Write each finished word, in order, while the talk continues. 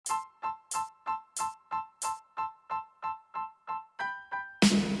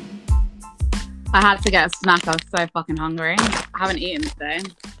I had to get a snack. I was so fucking hungry. I haven't eaten today.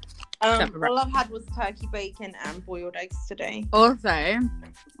 All I've had was turkey bacon and boiled eggs today. Also,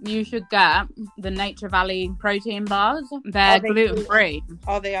 you should get the Nature Valley protein bars. They're gluten-free.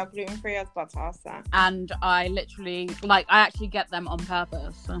 Oh, they are gluten-free? I was about to ask that. And I actually get them on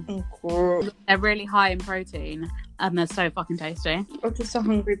purpose. Cool. They're really high in protein and they're so fucking tasty. I'm just a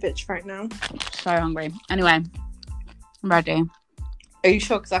hungry bitch right now. So hungry. Anyway, I'm ready. Are you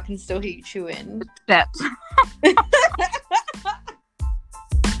sure? Because I can still hear you chewing. Shit.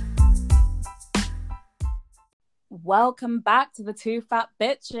 Welcome back to the Two Fat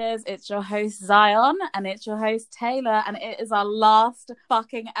Bitches. It's your host Zion and it's your host Taylor, and it is our last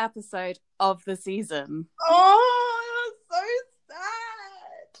fucking episode of the season. Oh,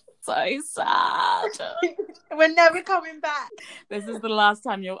 so sad. We're never coming back. This is the last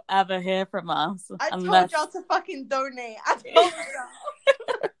time you'll ever hear from us. I told y'all to fucking donate. I told y'all.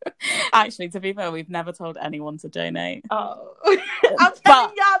 Actually, to be fair, we've never told anyone to donate. Oh, I'm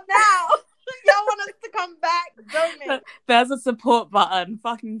telling y'all now. Y'all want us to come back? Donate. There's a support button.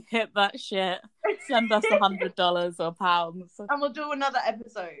 Fucking hit that shit. Send us $100 or pounds, and we'll do another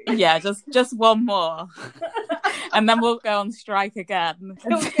episode. Yeah, just one more, and then we'll go on strike again.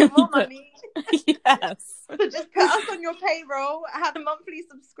 We'll get more money. Yes. So just put us on your payroll. Have a monthly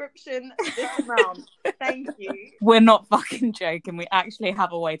subscription. This amount. Thank you. We're not fucking joking. We actually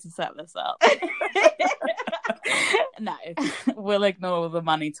have a way to set this up. No, we'll ignore the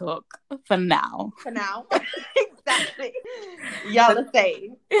money talk for now. Exactly. Y'all are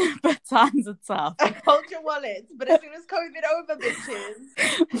saying. But times are tough. Hold your wallets. But as soon as COVID over,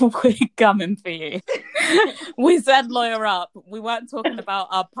 bitches, we're coming for you. We said lawyer up. We weren't talking about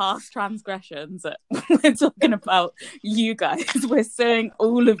our past transgressions. We're talking about you guys. We're suing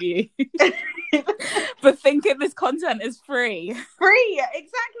all of you for thinking this content is free. Free,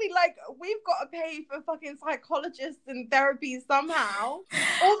 exactly. Like, we've got to pay for fucking psychologists and therapy somehow.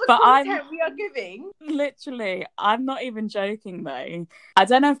 All the content we are giving. Literally, I'm not even joking though. I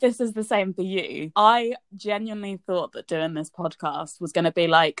don't know if this is the same for you. I genuinely thought that doing this podcast was going to be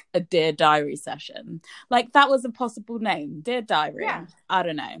like a Dear Diary session. Like, that was a possible name, Dear Diary. Yeah. I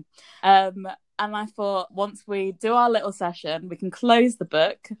don't know. And I thought, once we do our little session, we can close the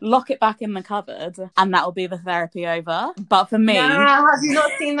book, lock it back in the cupboard, and that will be the therapy over. But for me... Nah, have you not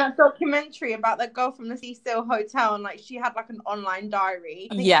seen that documentary about that girl from the Cecil Hotel? And, like, she had, like, an online diary.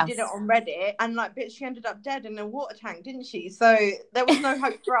 I think yes. She did it on Reddit. And, like, bitch, she ended up dead in a water tank, didn't she? So there was no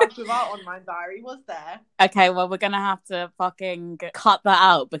hope for us with our online diary, was there? Okay, well, we're going to have to fucking cut that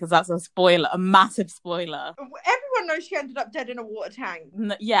out because that's a spoiler, a massive spoiler. Everyone knows she ended up dead in a water tank.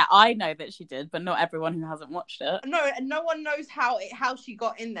 Yeah, I know that she did, but not everyone who hasn't watched it. No, and no one knows how she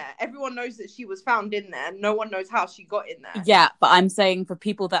got in there. Everyone knows that she was found in there. No one knows how she got in there. Yeah, but I'm saying for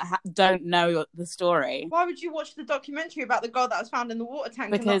people that don't know the story. Why would you watch the documentary about the girl that was found in the water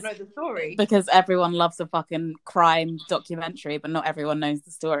tank and not know the story? Because everyone loves a fucking crime documentary, but not everyone knows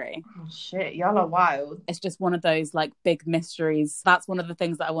the story. Oh shit, y'all are wild. It's just one of those like big mysteries. That's one of the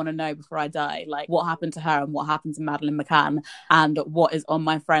things that I want to know before I die. Like, what happened to her and what happened to Madeleine McCann and what is on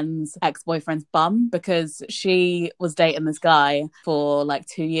my friend's ex-boyfriend's bum, because she was dating this guy for like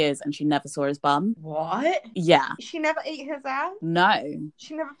 2 years and she never saw his bum. What? Yeah. She never ate his ass? No.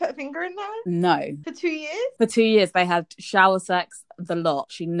 She never put a finger in there? No. For 2 years? For 2 years they had shower sex, the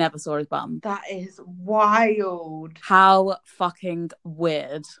lot. She never saw his bum. That is wild. How fucking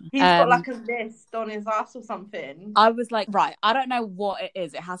weird. He's got like a list on his ass or something. I was like, right, I don't know what it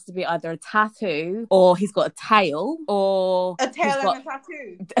is. It has to be either a tattoo or he's got a tail or... A tail and a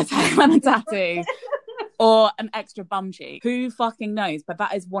tattoo. A tail and a tattoo. Or an extra bum cheek. Who fucking knows? But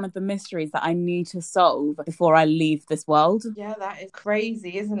that is one of the mysteries that I need to solve before I leave this world. Yeah, that is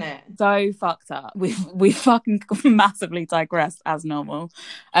crazy, isn't it? So fucked up. We fucking massively digressed as normal.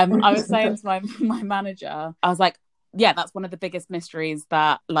 I was saying to my manager, I was like, yeah, that's one of the biggest mysteries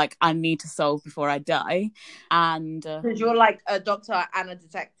that like I need to solve before I die. And because you're like a doctor and a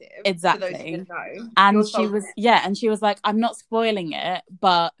detective. Exactly. For those who didn't know. And she was like, I'm not spoiling it,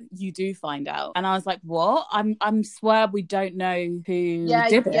 but you do find out. And I was like, what? I'm swear we don't know who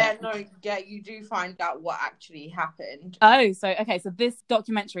did it. Yeah, you do find out what actually happened. Oh, so okay, so this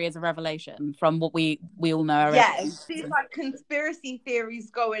documentary is a revelation from what we all know already. Yeah, these like conspiracy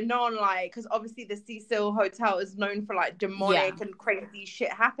theories going on, like, because obviously the Cecil Hotel is known known for like demonic and crazy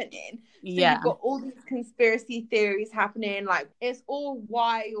shit happening. So you've got all these conspiracy theories happening. Like, it's all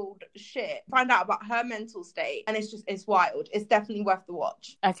wild shit. Find out about her mental state, and it's wild. It's definitely worth the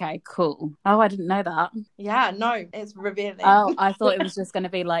watch. Okay, cool. Oh, I didn't know that. Yeah, no, it's revealing. Oh, I thought it was just going to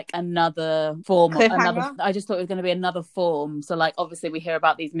be like another form. I just thought it was going to be another form. So like, obviously we hear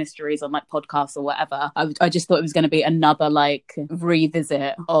about these mysteries on like podcasts or whatever. I just thought it was going to be another like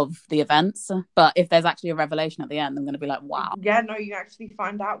revisit of the events. But if there's actually a revelation at the end, I'm going to be like, wow. Yeah, no, you actually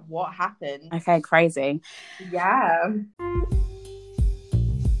find out what happened. Okay, crazy. Yeah.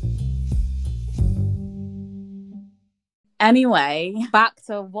 Anyway, back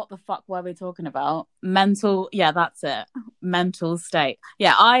to what the fuck were we talking about? That's it. Mental state.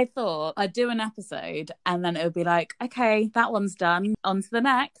 Yeah, I thought I'd do an episode and then it would be like, okay, that one's done, on to the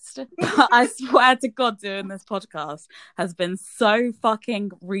next. But I swear to God, doing this podcast has been so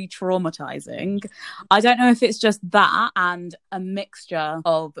fucking re-traumatizing. I don't know if it's just that and a mixture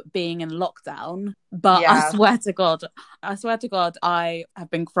of being in lockdown, but I swear to God, I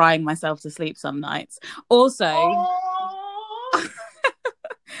have been crying myself to sleep some nights. Also,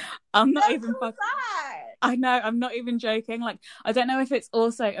 I'm not even fucking. I know, I'm not even joking. Like, I don't know if it's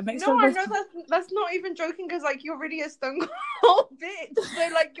also a mixture. No, I know that's not even joking, because like you're really a stone cold bitch.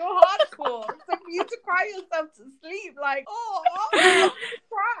 So like you're hardcore. So for you to cry yourself to sleep, like,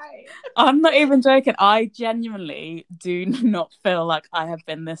 cry. I'm not even joking. I genuinely do not feel like I have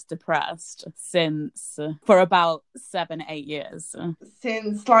been this depressed for about 7-8 years.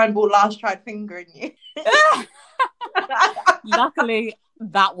 Since Slimeball last tried fingering you. Luckily,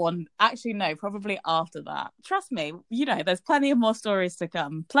 that one, actually no, probably after that. Trust me, you know, there's plenty of more stories to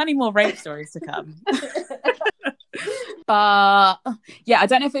come, plenty more rape stories to come. But yeah, I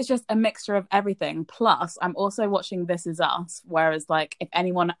don't know if it's just a mixture of everything. Plus, I'm also watching This Is Us, whereas like if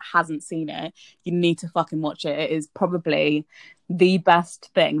anyone hasn't seen it, you need to fucking watch it. It is probably the best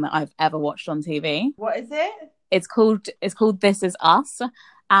thing that I've ever watched on TV. What is it? It's called This Is Us.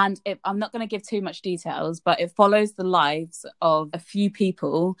 And I'm not going to give too much details, but it follows the lives of a few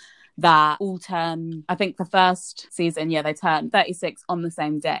people that all turn, I think the first season, they turn 36 on the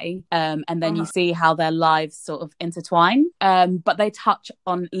same day. And then you see how their lives sort of intertwine. But they touch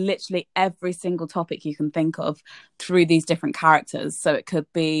on literally every single topic you can think of through these different characters. So it could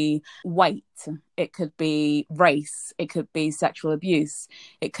be weight, it could be race, it could be sexual abuse,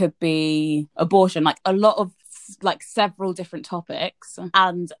 it could be abortion, like a lot of like several different topics,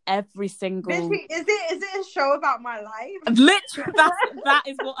 and every single is it a show about my life? Literally, that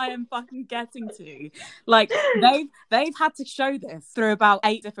is what I am fucking getting to. Like they've had to show this through about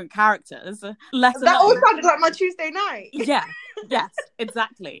 8 different characters. That all sounded like my Tuesday night. Yes,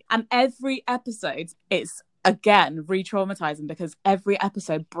 exactly. And every episode, it's again re-traumatizing because every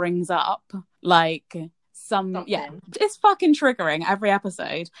episode brings up like something. It's fucking triggering every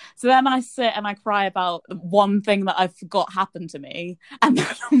episode. So then I sit and I cry about one thing that I forgot happened to me, and then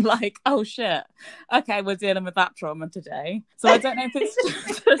I'm like, oh shit, okay, we're dealing with that trauma today. So I don't know if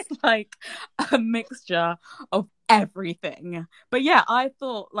it's just like a mixture of everything. But yeah, I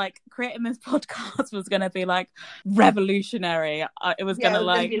thought like creating this podcast was gonna be like revolutionary. It was gonna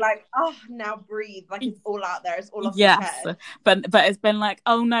be like, oh, now breathe, like it's all out there, it's all off your head. but it's been like,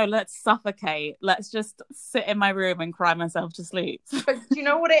 oh no, let's suffocate, let's just sit in my room and cry myself to sleep. But do you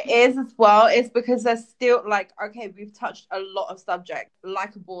know what it is as well? It's because there's still like, okay, we've touched a lot of subjects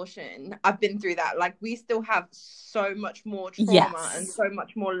like abortion. I've been through that. Like we still have so much more trauma and so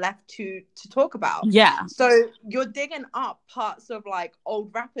much more left to talk about. So you're digging up parts of like old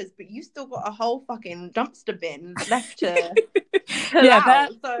rappers, but you still got a whole fucking dumpster bin left to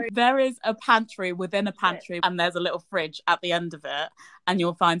there is a pantry within a pantry, and there's a little fridge at the end of it, and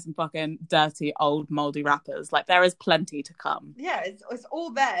you'll find some fucking dirty old moldy rappers. Like there is plenty to come. It's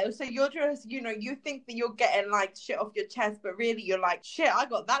all there. So you're just, you think that you're getting like shit off your chest, but really you're like, shit, I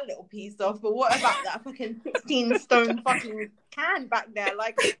got that little piece off, but what about that fucking 16 stone fucking can back there?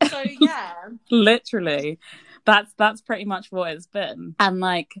 Like, so literally that's pretty much what it's been. And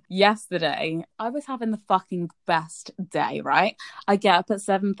like yesterday I was having the fucking best day, right? I get up at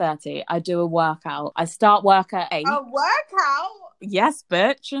 7:30, I do a workout, I start work at 8. A workout? Yes,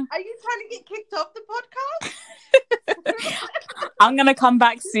 bitch. Are you trying to get kicked off the podcast? I'm gonna come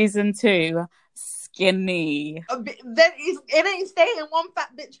back season 2 skinny. Then it ain't staying one fat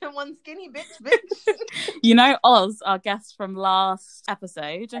bitch and one skinny bitch. You know Oz, our guest from last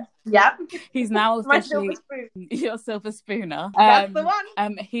episode. Yep. He's now officially your silver spooner. That's the one.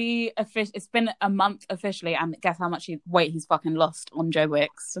 It's been a month officially, and guess how much weight he's fucking lost on Joe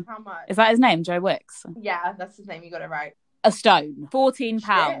Wicks? How much? Is that his name, Joe Wicks? Yeah, that's his name. You got it right. a stone, 14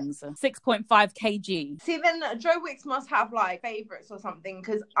 pounds, 6.5 kg. See, then Joe Wicks must have like favorites or something,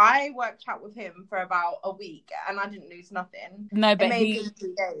 because I worked out with him for about a week and I didn't lose nothing. No, but maybe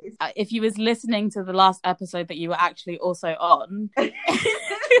 3 days. If you was listening to the last episode that you were actually also on,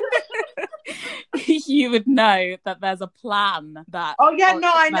 you would know that there's a plan that. Oh yeah,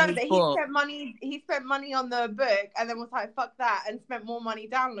 no, I know that he spent money on the book and then was like, fuck that, and spent more money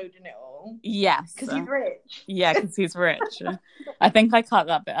downloading it all. Yes, because he's rich. Yeah, because he's rich. I think I cut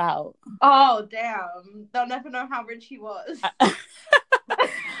that bit out. Oh damn, they'll never know how rich he was.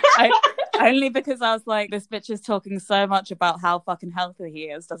 Only because I was like, this bitch is talking so much about how fucking healthy he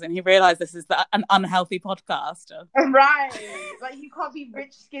is. Doesn't he realize this is an unhealthy podcast? Right. Like, you can't be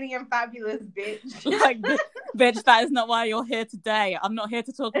rich, skinny, and fabulous, bitch. Like, bitch, that is not why you're here today. I'm not here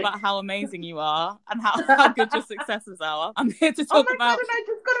to talk about how amazing you are and how good your successes are. I'm here to talk about... God, and I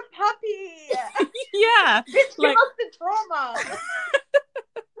just got a puppy. Yeah. Bitch, like... give us the trauma.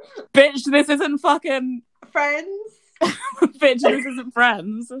 Bitch, this isn't fucking... Friends. Bitch, this isn't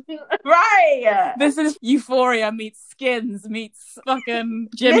Friends. Right. This is Euphoria meets Skins meets fucking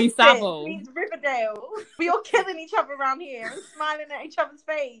Jimmy Savile. Meets Riverdale. We all killing each other around here and smiling at each other's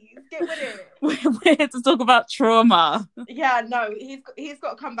face. Get with it. We're here to talk about trauma. Yeah, no, he's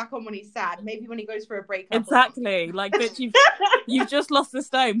got to come back on when he's sad. Maybe when he goes for a breakup. Exactly. Like, bitch, you've just lost the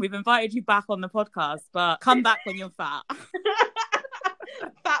stone. We've invited you back on the podcast, but come back when you're fat.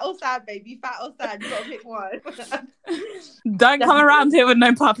 Fat or sad, baby. Fat or sad. You gotta pick one. Don't come around here with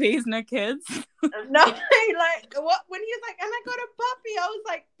no puppies, no kids. No, like, what? When he was like, and I got a puppy, I was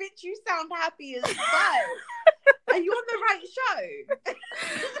like, bitch, you sound happy as fuck. Are you on the right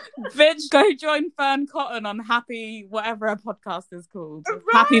show? Bitch, go join Fern Cotton on Happy, whatever her podcast is called. Right.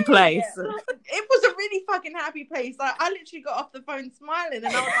 Happy Place. It was a really fucking happy place. Like, I literally got off the phone smiling and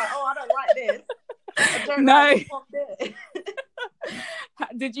I was like, oh, I don't like this. I don't like this.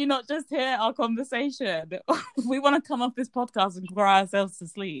 Did you not just hear our conversation? We want to come off this podcast and cry ourselves to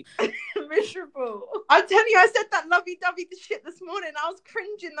sleep. Miserable. I tell you, I said that lovey-dovey shit this morning. I was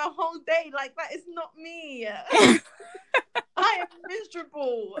cringing the whole day. Like, that is not me. I am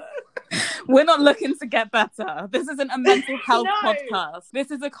miserable. We're not looking to get better. This isn't a mental health podcast.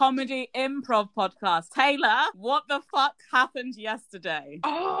 This is a comedy improv podcast. Taylor, what the fuck happened yesterday?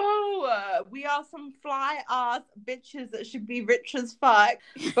 Oh, we are some fly-ass bitches that should be rich as fuck,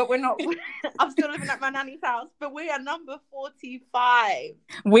 but we're not. I'm still living at my nanny's house, but we are number 45.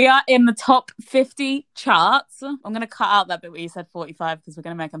 We are in the top 50 charts. I'm going to cut out that bit where you said 45 because we're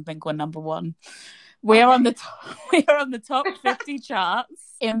going to make them think we're number one. We are on the top 50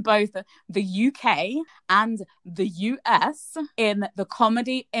 charts in both the UK and the US in the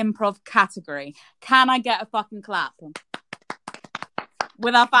comedy improv category. Can I get a fucking clap?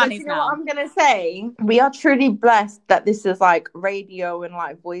 With our fannies you know now. What I'm gonna say, we are truly blessed that this is like radio and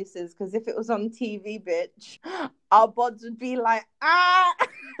like voices, because if it was on TV, bitch, our bods would be like,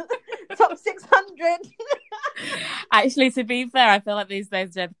 top 600. Actually, to be fair, I feel like these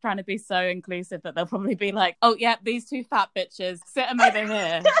days they're trying to be so inclusive that they'll probably be like, oh yeah, these two fat bitches, sit them over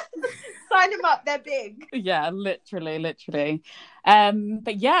here. Sign them up, they're big. Yeah, literally.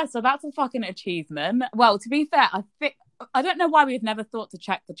 But yeah, so that's a fucking achievement. Well, to be fair, I don't know why we've never thought to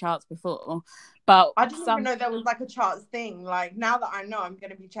check the charts before, but I didn't even know there was like a charts thing. Like, now that I know, I'm going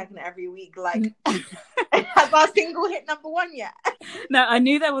to be checking it every week. Like, has our single hit number one yet? No, I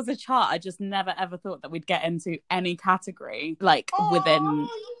knew there was a chart. I just never ever thought that we'd get into any category, like within. You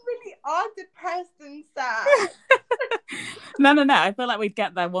really are depressed and sad. No. I feel like we'd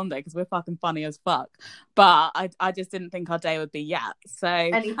get there one day because we're fucking funny as fuck. But I just didn't think our day would be yet. So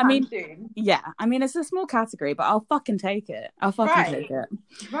anytime soon. Yeah, I mean, it's a small category, but I'll fucking take it. Take it.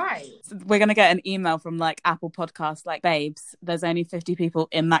 Right. So we're gonna get an email from like Apple Podcasts, like, babes, there's only 50 people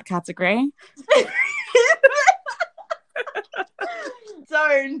in that category.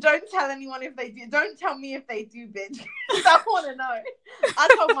 Don't tell anyone if they do. Don't tell me if they do, bitch. I want to know. I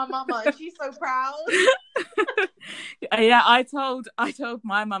told my mama, and she's so proud. Yeah, I told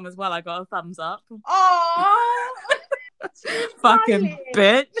my mum as well. I got a thumbs up. Oh, fucking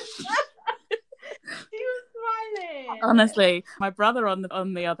bitch. She was smiling. Honestly, my brother on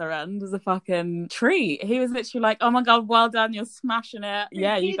the other end was a fucking treat. He was literally like, "Oh my god, well done, you're smashing it.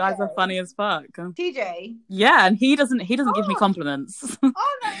 Yeah, TJ. You guys are funny as fuck." TJ. Yeah, and he doesn't give me compliments. Oh,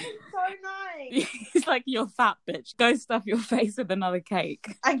 that is so nice. He's like, you're fat, bitch. Go stuff your face with another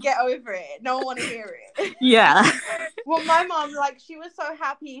cake. And get over it. No one want to hear it. Yeah. Well, my mom, like, she was so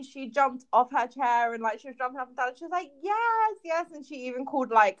happy. She jumped off her chair and, like, she was jumping up and down. She was like, yes, yes. And she even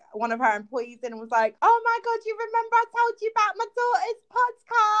called, like, one of her employees in and was like, oh, my God, you remember I told you about my daughter's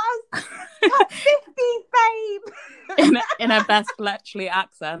podcast? Top 50s, babe. In her best Bletchley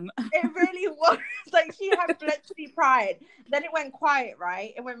accent. It really was. Like, she had Bletchley pride. Then it went quiet,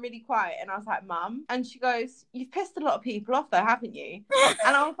 right? It went really quiet. And I was like, Mum. And she goes, you've pissed a lot of people off, though, haven't you?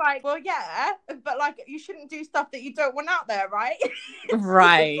 And I was like, well, yeah. But, like, you shouldn't do stuff that you don't want out there, right?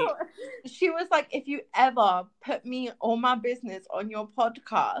 Right. She was like, if you ever put me or my business on your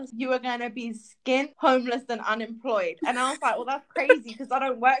podcast, you are going to be skint, homeless, and unemployed. And I was like, well, that's crazy because I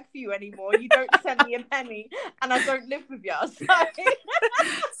don't work for you anymore. You don't send me a penny and I don't live with you.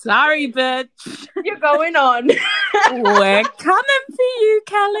 Sorry, bitch. You're going on. We're coming for you,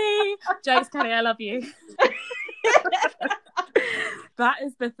 Kelly. Jokes, Kelly, I love you. That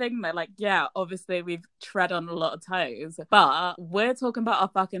is the thing though, like, yeah, obviously we've tread on a lot of toes, but we're talking about our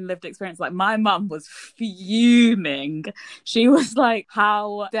fucking lived experience. Like, my mum was fuming. She was like,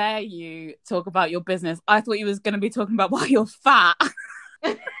 how dare you talk about your business? I thought you was going to be talking about why you're fat.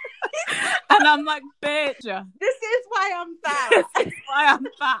 And I'm like, bitch, this is why I'm fat. This is why I'm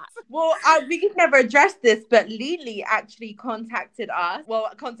fat. Well, we could never address this, but Lily actually contacted us. Well,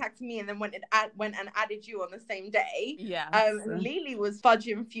 contacted me and then went and added you on the same day. Yeah. Lily was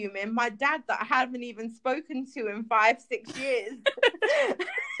fudging fuming. My dad, that I haven't even spoken to in 5-6 years,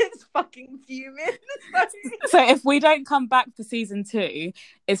 is fucking fuming. So if we don't come back for season 2,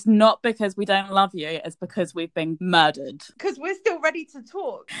 it's not because we don't love you. It's because we've been murdered. Because we're still ready to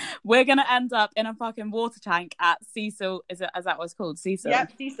talk. We're gonna end up in a fucking water tank at Cecil. Is that what it's called? Cecil.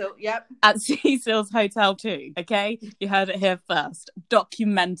 Yep, Cecil. Yep. At Cecil's Hotel 2. Okay, you heard it here first.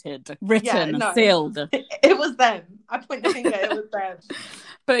 Documented, written, sealed. It was them. I point the finger. It was them.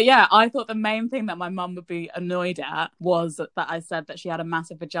 But yeah, I thought the main thing that my mum would be annoyed at was that I said that she had a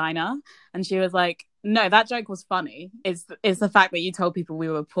massive vagina, and she was like, no, that joke was funny. It's the fact that you told people we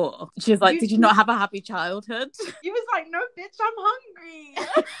were poor. She was like, did you not have a happy childhood? You was like, no, bitch, I'm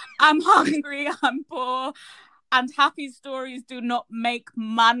hungry. I'm hungry, I'm poor. And happy stories do not make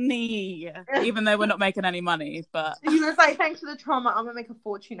money, even though we're not making any money. But he was like, thanks for the trauma. I'm going to make a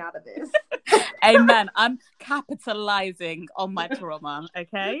fortune out of this. Amen. I'm capitalizing on my trauma,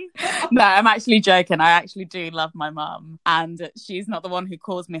 okay? No, I'm actually joking. I actually do love my mum. And she's not the one who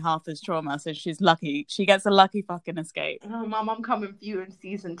caused me half this trauma. So she's lucky. She gets a lucky fucking escape. Oh, Mum, I'm coming for you in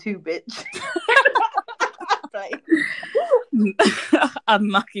season 2, bitch.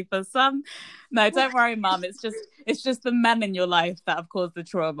 Unlucky for some. No, don't worry, Mum. It's just the men in your life that have caused the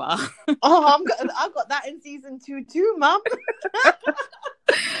trauma. Oh, I've got that in season 2 too, Mum.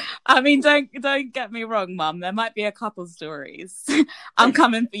 I mean, don't get me wrong, Mum. There might be a couple stories. I'm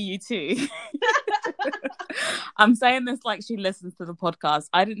coming for you too. I'm saying this like she listens to the podcast.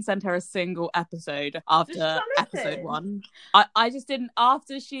 I didn't send her a single episode after episode 1. I just didn't.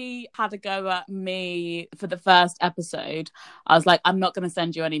 After she had a go at me for the first episode, I was like, I'm not going to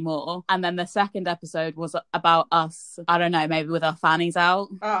send you any more. And then the second episode was about us, I don't know, maybe with our fannies out.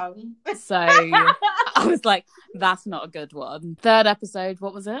 So I was like, that's not a good one. Third episode,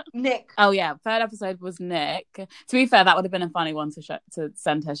 what was it? Nick. Oh yeah, third episode was Nick. To be fair, that would have been a funny one to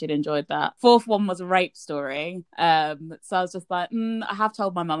send her. She'd enjoyed that. Fourth one was a rape story. So I was just like, I have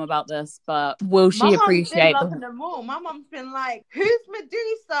told my mum about this, but will she appreciate them? My mum's been like, who's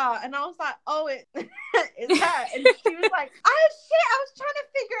Medusa? And I was like, oh, it's her. And she was like, oh shit, I was trying to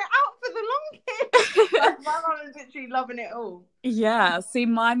figure it out for the longest. Like, my mum is literally loving it all. Yeah, see,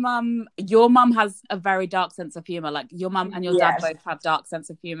 your mum has a very dark sense of humor. Like, your mum and your dad both have dark sense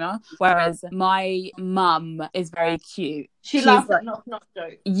of humor, whereas my mum is very cute. She's laughs at not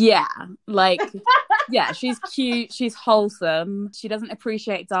jokes. Yeah, like, yeah, she's cute, she's wholesome, she doesn't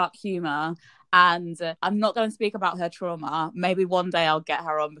appreciate dark humor. And I'm not going to speak about her trauma. Maybe one day I'll get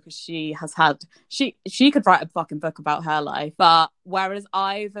her on because she could write a fucking book about her life. But whereas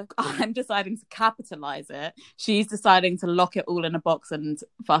I'm deciding to capitalize it, she's deciding to lock it all in a box and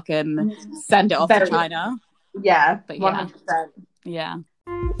fucking send it off to China. Yeah, but 100%. Yeah.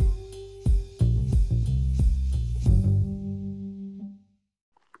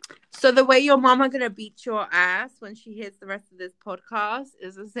 So the way your mama gonna beat your ass when she hears the rest of this podcast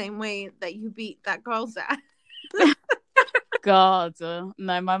is the same way that you beat that girl's ass. God, no,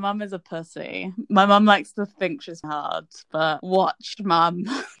 my mum is a pussy. My mum likes to think she's hard, but watch, mum.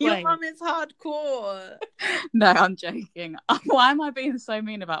 Your mum is hardcore. No, I'm joking. Why am I being so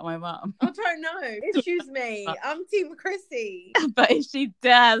mean about my mum? I don't know. Excuse me. I'm Team Chrissy. But if she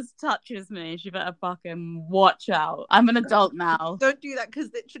dares touches me, she better fucking watch out. I'm an adult now. Don't do that,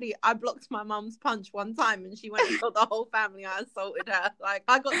 because literally I blocked my mum's punch one time and she went and told the whole family I assaulted her. Like,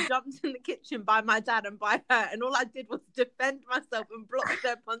 I got jumped in the kitchen by my dad and by her, and all I did was defend myself and block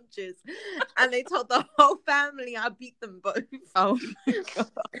their punches. And they told the whole family I beat them both. Oh my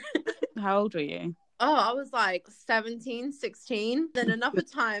God. How old were you? Oh, I was like 17, 16. Then another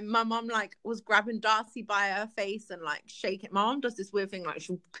time, my mom like was grabbing Darcy by her face and like shaking. My mom does this weird thing, like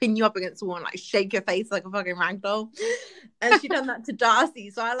she'll pin you up against the wall and like shake your face like a fucking ragdoll. And she done that to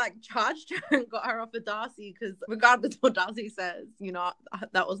Darcy. So I like charged her and got her off of Darcy, because regardless of what Darcy says, you know,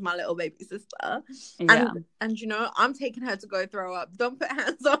 that was my little baby sister. Yeah. And you know, I'm taking her to go throw up. Don't put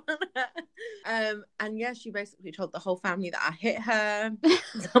hands on her. And yeah, she basically told the whole family that I hit her.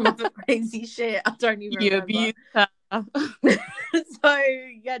 Some of the crazy shit. I don't even remember. Abused her. So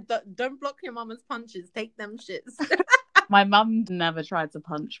yeah, don't block your mama's punches. Take them shits. My mum never tried to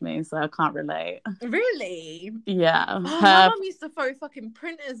punch me, so I can't relate. Really? Yeah. Oh, my mum used to throw fucking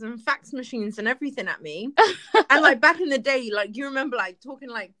printers and fax machines and everything at me. And like back in the day, like you remember like talking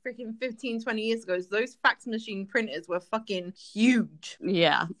like freaking 15, 20 years ago, those fax machine printers were fucking huge.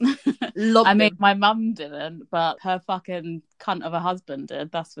 Yeah. I mean, my mum didn't, but her fucking cunt of a husband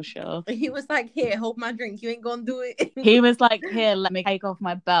did, that's for sure. He was like, here, hold my drink. You ain't gonna do it. He was like, here, let me take off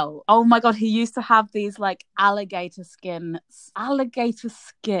my belt. Oh my God, he used to have these like alligator skin.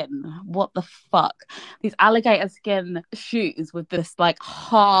 What the fuck? These alligator skin shoes with this like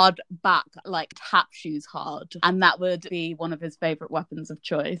hard back, like tap shoes hard. And that would be one of his favorite weapons of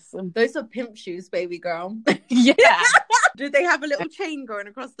choice. Those are pimp shoes, baby girl. Yeah. Did they have a little chain going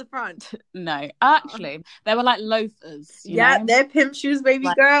across the front? No, actually, they were like loafers. Yeah, know? They're pimp shoes, baby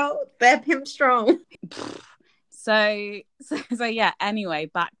girl. They're pimp strong. So yeah. Anyway,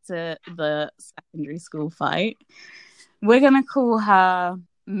 back to the secondary school fight. We're gonna call her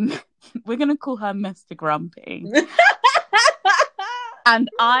Mr. Grumpy. And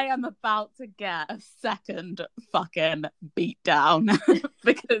I am about to get a second fucking beat down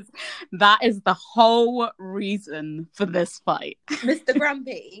because that is the whole reason for this fight. Mr.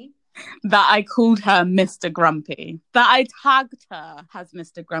 Grumpy? That I called her Mr. Grumpy. That I tagged her as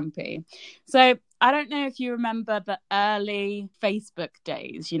Mr. Grumpy. So I don't know if you remember the early Facebook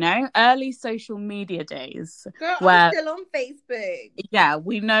days, you know, early social media days. Girl, I'm still on Facebook. Yeah,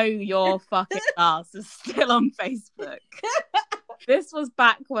 we know your fucking ass is still on Facebook. This was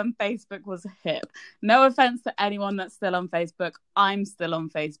back when Facebook was hip. No offense to anyone that's still on Facebook. I'm still on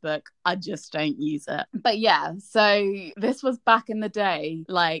Facebook. I just don't use it. But yeah, so this was back in the day,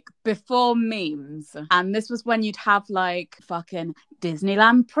 like before memes. And this was when you'd have like fucking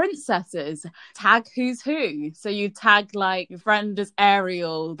Disneyland princesses. Tag who's who. So you tag like your friend is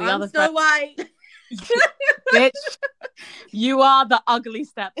Ariel. The other Snow White. Bitch, you are the ugly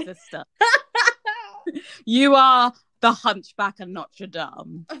stepsister. You are the Hunchback of Notre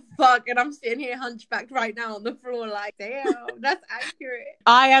Dame. Fuck, and I'm sitting here hunchbacked right now on the floor like, damn, that's accurate.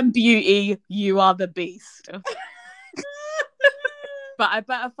 I am Beauty, you are the Beast. But I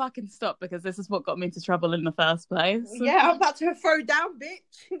better fucking stop because this is what got me into trouble in the first place. Yeah, I'm about to throw down,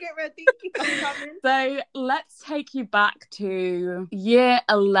 bitch. Get ready. I'm coming. So let's take you back to year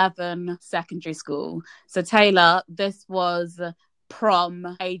 11 secondary school. So Taylor, this was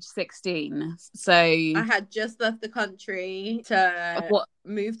prom, age 16. So I had just left the country to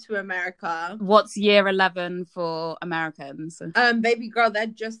move to America. What's year 11 for Americans? Baby girl, they're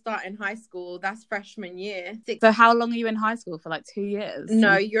just starting high school. That's freshman year. So how long are you in high school for? Like 2 years?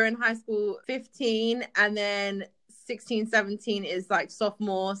 No, you're in high school 15 and then 16, 17 is like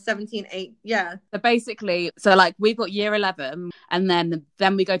sophomore, 17, 8. Yeah. So basically, like we've got year 11 and then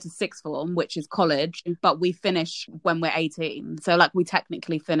we go to sixth form, which is college, but we finish when we're 18. So like we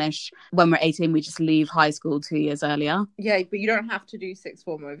technically finish when we're 18. We just leave high school 2 years earlier. Yeah, but you don't have to do sixth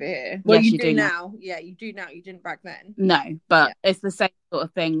form over here. Well, yes, you do now. Yeah, you do now. You didn't back then. No, but it's the same sort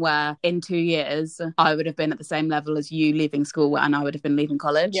of thing where in 2 years I would have been at the same level as you leaving school and I would have been leaving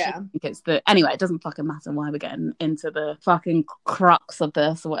college. Yeah. Anyway, it doesn't fucking matter why we're getting into the fucking crux of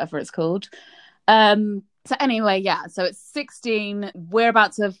this or whatever it's called. So anyway, yeah, so it's 16. We're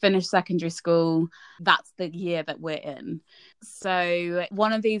about to finish secondary school. That's the year that we're in. So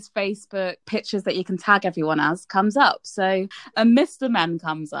one of these Facebook pictures that you can tag everyone as comes up. So a Mr. Men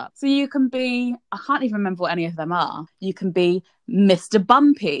comes up. So you can be, I can't even remember what any of them are. You can be Mr.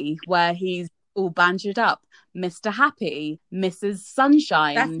 Bumpy, where he's all banjoed up. Mr. Happy, Mrs.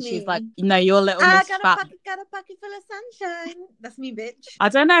 Sunshine. That's And she's me. like, no, you're little I Miss got Fat. got a pocket full of sunshine. That's me, bitch. I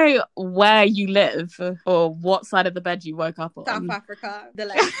don't know where you live or what side of the bed you woke up on. South Africa, the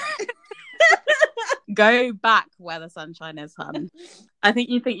left. Go back where the sunshine is, hun. I think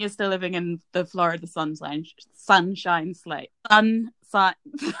you're still living in the Florida sunshine state.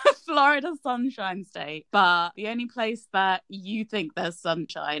 Florida sunshine state. But the only place that you think there's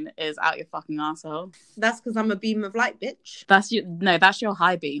sunshine is out your fucking asshole. That's because I'm a beam of light, bitch. That's your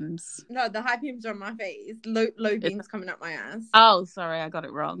high beams. No, the high beams are on my face. Low beams coming up my ass. Oh, sorry, I got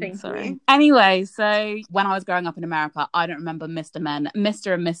it wrong. Thank you. Anyway, so when I was growing up in America, I don't remember Mr. and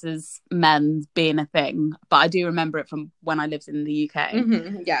Mrs. Men being a thing, but I do remember it from when I lived in the UK.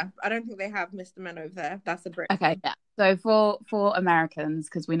 Mm-hmm. Yeah, I don't think they have Mr. Men over there. That's a Brit. Okay, yeah. So for Americans,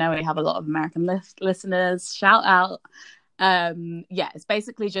 because we know we have a lot of American listeners, shout out. It's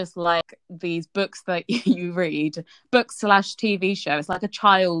basically just like these books that you read, books/TV show. It's like a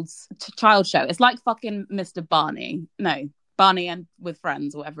child show. It's like fucking Mr. Barney. No, Barney and with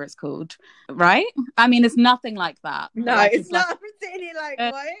Friends, whatever it's called, right? I mean, it's nothing like that. No, like, it's not. I'm sitting here like,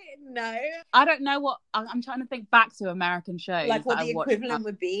 what? No. I don't know what I'm trying to think back to American shows. Like what the equivalent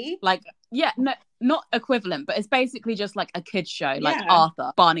would be. Like, yeah, no, not equivalent, but it's basically just like a kid's show, like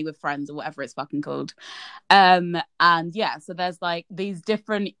Arthur, Barney with Friends, or whatever it's fucking called. And yeah, so there's like these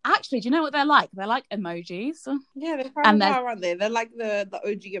different. Actually, do you know what they're like? They're like emojis. Yeah, they're kind of around there. They're like the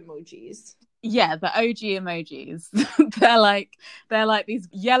OG emojis. Yeah, the OG emojis. they're like these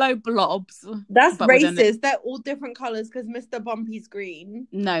yellow blobs. That's racist. They're all different colors because Mr. Bumpy's green.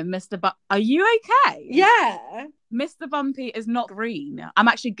 No, are you okay? Yeah. Mr. Bumpy is not green. I'm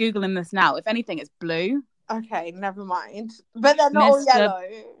actually Googling this now. If anything, it's blue. Okay, never mind. But they're not all yellow.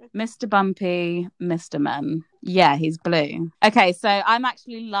 Mr. Bumpy, Mr. Men. Yeah, he's blue. Okay, so I'm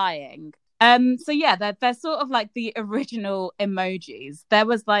actually lying. So yeah, they're sort of like the original emojis. There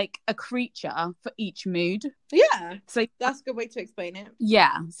was like a creature for each mood. Yeah. So that's a good way to explain it.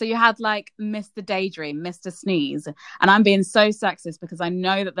 Yeah. So you had like Mr. Daydream, Mr. Sneeze. And I'm being so sexist because I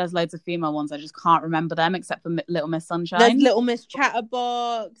know that there's loads of female ones. I just can't remember them except for Little Miss Sunshine. There's Little Miss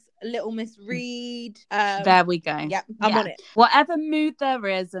Chatterbox, Little Miss Reed. There we go. Yeah, I'm on it. Whatever mood there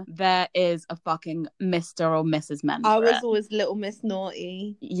is a fucking Mr. or Mrs. Men. I was always Little Miss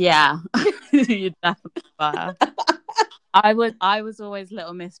Naughty. Yeah. You definitely were. I was always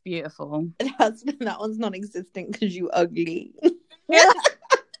Little Miss Beautiful. That one's non-existent because you ugly.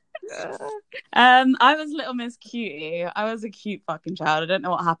 I was Little Miss Cutie. I was a cute fucking child. I don't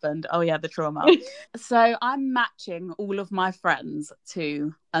know what happened. Oh yeah, the trauma. So I'm matching all of my friends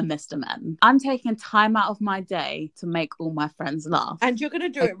to a Mr. Men. I'm taking time out of my day to make all my friends laugh. And you're gonna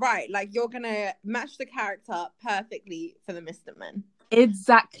do it right. Like you're gonna match the character perfectly for the Mr. Men.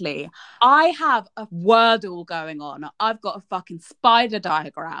 Exactly. I have a Wordle going on. I've got a fucking spider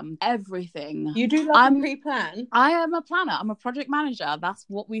diagram, everything. You do love a pre-plan. I am a planner. I'm a project manager. That's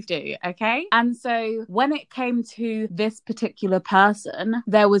what we do, okay? And so when it came to this particular person,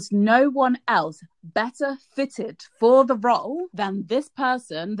 there was no one else better fitted for the role than this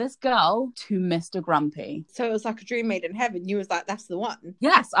person, this girl, to Mr. Grumpy. So it was like a dream made in heaven. You was like, that's the one.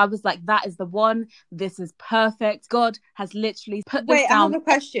 Yes, I was like, that is the one. This is perfect. God has literally put this down. I have a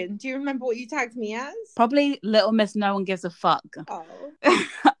question. Do you remember what you tagged me as? Probably Little Miss No One Gives a Fuck. Oh.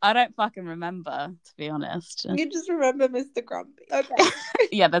 I don't fucking remember, to be honest. You just remember Mr. Grumpy. Okay.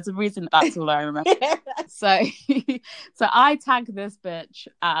 Yeah, there's a reason that's all I remember. So I tagged this bitch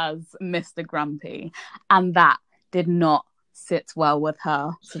as Mr. Grumpy, and that did not sit well with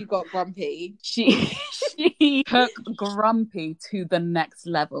her. She got grumpy. She took grumpy to the next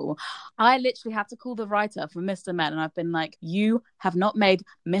level. I literally had to call the writer for Mr. Men, and I've been like, you have not made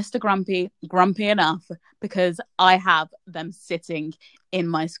Mr. Grumpy grumpy enough because I have them sitting in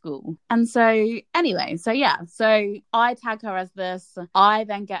my school. And so anyway, so I tag her as this. I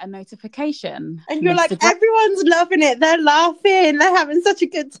then get a notification. And you're like, everyone's loving it. They're laughing. They're having such a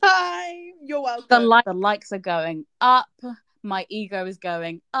good time. You're welcome. The likes are going up. My ego is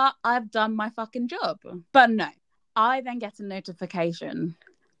going up. I've done my fucking job. But no, I then get a notification.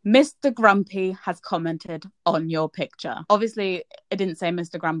 Mr. Grumpy has commented on your picture. Obviously, it didn't say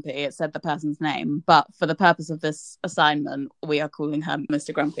Mr. Grumpy. It said the person's name. But for the purpose of this assignment, we are calling her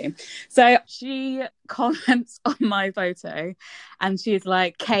Mr. Grumpy. So she comments on my photo and she's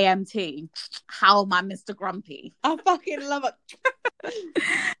like, KMT, how am I Mr. Grumpy? I fucking love it.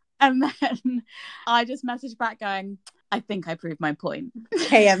 And then I just messaged back going, I think I proved my point.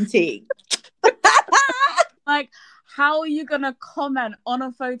 KMT. Like, how are you going to comment on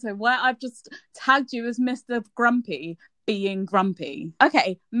a photo where I've just tagged you as Mr. Grumpy being grumpy.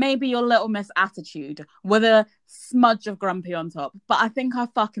 Okay, maybe your Little Miss attitude with a smudge of grumpy on top, but I think I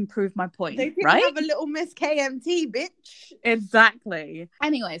fucking proved my point. They didn't right? have a Little Miss KMT, bitch. Exactly.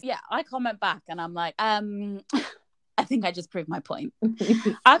 Anyways, yeah, I comment back and I'm like, I think I just proved my point.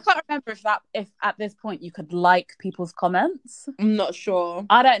 I can't remember if at this point you could like people's comments. I'm not sure.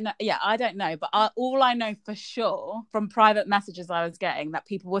 I don't know. Yeah, I don't know. But all I know for sure from private messages I was getting that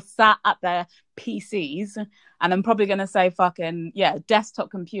people were sat at their PCs, and I'm probably going to say fucking, yeah,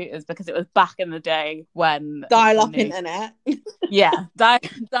 desktop computers, because it was back in the day when... Dial-up internet. Yeah,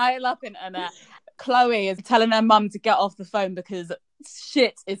 dial-up internet. Chloe is telling her mum to get off the phone because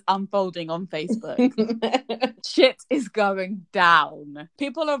shit is unfolding on Facebook. Shit is going down.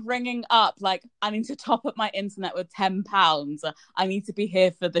 People are ringing up like, I need to top up my internet with £10. I need to be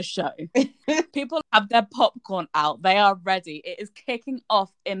here for the show. People have their popcorn out. They are ready. It is kicking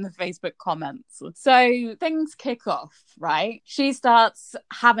off in the Facebook comments. So things kick off, right? She starts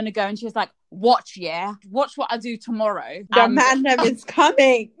having a go and she's like, watch what I do tomorrow. The man is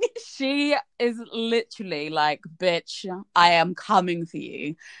coming. She is literally like, bitch, I am coming for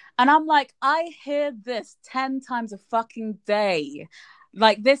you. And I'm like, I hear this 10 times a fucking day.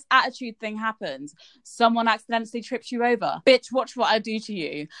 Like, this attitude thing happens. Someone accidentally trips you over. Bitch, watch what I do to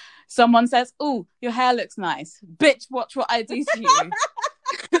you. Someone says, oh, your hair looks nice. Bitch, watch what I do to you.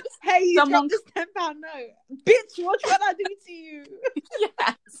 Hey, you dropped this £10 note. Bitch, watch what I do to you.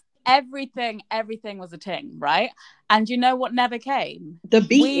 Yes. Everything was a ting, right? And you know what never came? The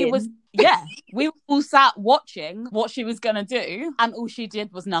beating. We all sat watching what she was gonna do, and all she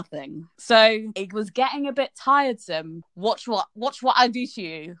did was nothing. So it was getting a bit tiresome. Watch what I do to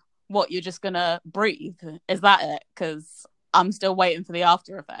you. What, you're just gonna breathe? Is that it? Because I'm still waiting for the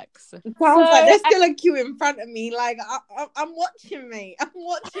after effects. Sounds like there's still a queue in front of me. Like, I'm watching, mate. I'm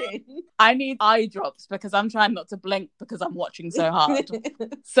watching. I need eye drops because I'm trying not to blink because I'm watching so hard.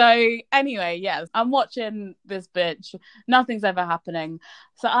 So anyway, yes, I'm watching this bitch. Nothing's ever happening.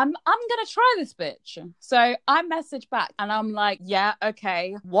 So I'm gonna try this bitch. So I message back and I'm like, yeah,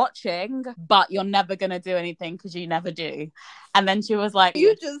 okay, watching, but you're never gonna do anything because you never do. And then she was like,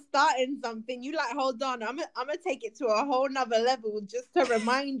 you just starting something. You like, hold on, I'm gonna take it to a whole nother level just to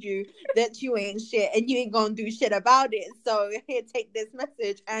remind you that you ain't shit and you ain't gonna do shit about it. So here, take this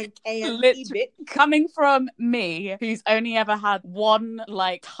message and KMT, bitch. Coming from me, who's only ever had one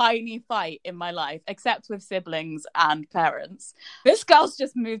like tiny fight in my life, except with siblings and parents. This girl's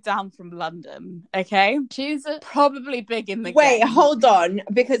just moved down from London, okay? She's probably big in the game. Wait, hold on,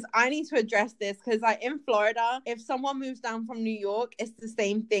 because I need to address this, because like in Florida, if someone moves down from New York, it's the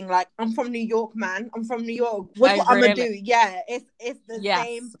same thing. Like, I'm from New York, man. I'm from New York. What I'm gonna do? Yeah, it's the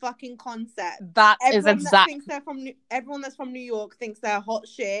same fucking concept. That everyone is exact. Everyone that's from New York thinks they're hot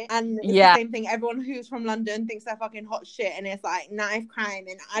shit, and it's the same thing. Everyone who's from London thinks they're fucking hot shit, and it's like knife crime.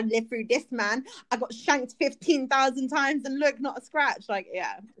 And I lived through this, man. I got shanked 15,000 times, and look, not a scratch. Like,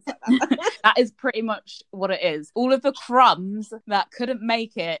 yeah, it's like that. That is pretty much what it is. All of the crumbs that couldn't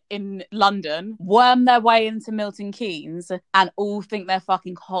make it in London worm their way into Milton Keynes and all think they're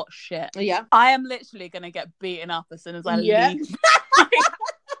fucking hot shit. Yeah, I am literally gonna get beaten up as soon as I leave.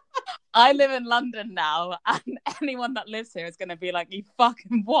 I live in London now, and anyone that lives here is going to be like, you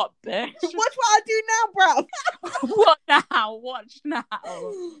fucking what, bitch? Watch what I do now, bro. What now? Watch now.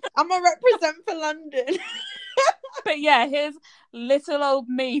 I'm going to represent for London. But yeah, here's little old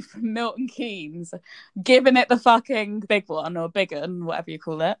me from Milton Keynes giving it the fucking big one, or big un, whatever you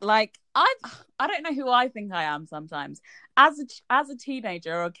call it. Like, I don't know who I think I am sometimes. As a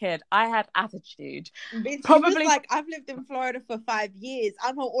teenager or a kid, I had attitude. Bitch, probably like, I've lived in Florida for 5 years.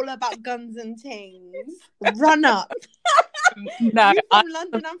 I'm all about guns and things. Run up. No, you're from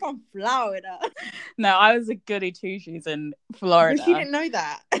London, I'm from Florida. No, I was a goody two shoes in Florida. But she didn't know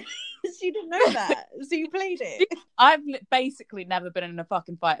that. She didn't know that. So you played it. I've basically never been in a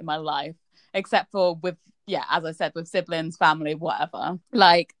fucking fight in my life, except for with, yeah, as I said, with siblings, family, whatever.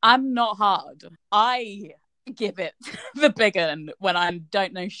 Like, I'm not hard. I give it the big one when I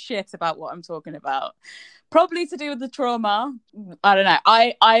don't know shit about what I'm talking about. Probably to do with the trauma. I don't know.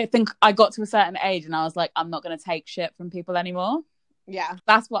 I think I got to a certain age and I was like, I'm not going to take shit from people anymore. Yeah.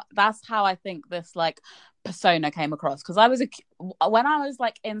 That's how I think this like persona came across, because when I was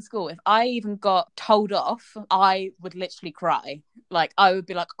like in school, if I even got told off, I would literally cry. Like, I would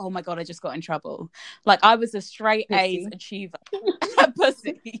be like, oh my god, I just got in trouble. Like, I was a straight A's achiever.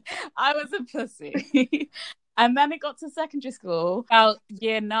 Pussy. I was a pussy. And then it got to secondary school, about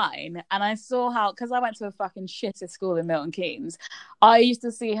year 9, and I saw how, because I went to a fucking shitter school in Milton Keynes, I used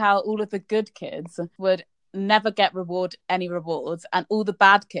to see how all of the good kids would never get any rewards, and all the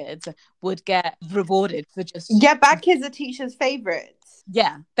bad kids would get rewarded for just bad kids are teachers' favorites.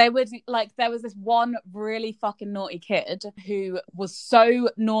 Yeah, they would, like, there was this one really fucking naughty kid who was so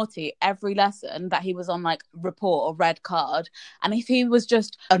naughty every lesson that he was on like report or red card. And if he was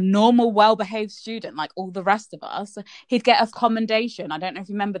just a normal, well-behaved student like all the rest of us, he'd get a commendation. I don't know if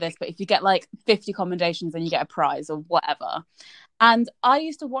you remember this, but if you get like 50 commendations, then you get a prize or whatever. And I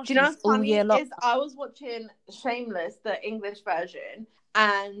used to watch this all year long. I was watching Shameless, the English version,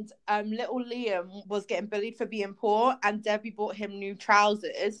 and little Liam was getting bullied for being poor, and Debbie bought him new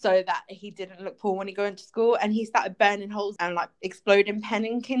trousers so that he didn't look poor when he go into school, and he started burning holes and like exploding pen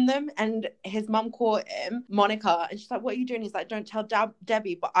inking them, and his mum caught him, Monica, and she's like, what are you doing? He's like, don't tell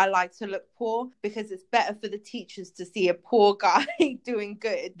Debbie, but I like to look poor because it's better for the teachers to see a poor guy doing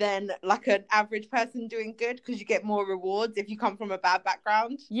good than like an average person doing good, because you get more rewards if you come from a bad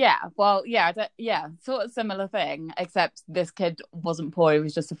background. Sort of similar thing, except this kid wasn't poor. He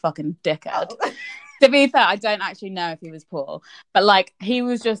was just a fucking dickhead. To be fair, I don't actually know if he was poor, but like he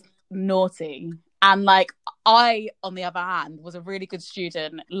was just naughty. And like I, on the other hand, was a really good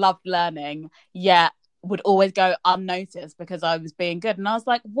student, loved learning, yet would always go unnoticed because I was being good. And I was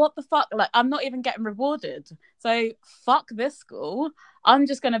like, what the fuck? Like, I'm not even getting rewarded. So fuck this school. I'm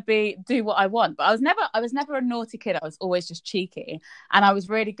just going to do what I want. But I was never a naughty kid. I was always just cheeky. And I was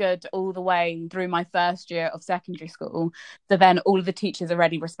really good all the way through my first year of secondary school. So then all of the teachers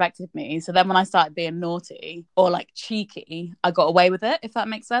already respected me. So then when I started being naughty or like cheeky, I got away with it, if that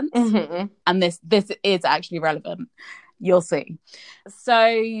makes sense. Mm-hmm. And this is actually relevant. You'll see. So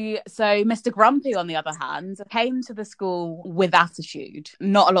Mr. Grumpy, on the other hand, came to the school with attitude.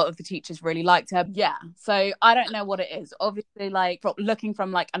 Not a lot of the teachers really liked her. Yeah. So I don't know what it is. Obviously, like looking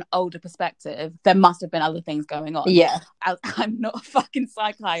from like an older perspective, there must have been other things going on. Yeah. I'm not a fucking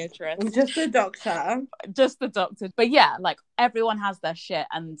psychiatrist. Just a doctor. But yeah, like everyone has their shit,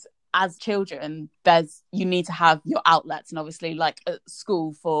 and as children, you need to have your outlets, and obviously like at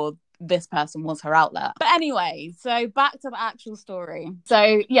school for this person was her outlet. But anyway, so back to the actual story.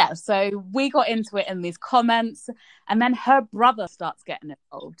 So we got into it in these comments, and then her brother starts getting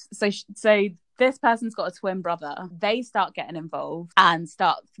involved. So this person's got a twin brother. They start getting involved and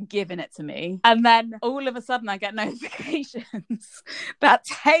start giving it to me. And then all of a sudden I get notifications that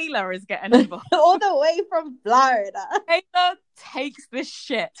Taylor is getting involved. All the way from Florida. Taylor takes this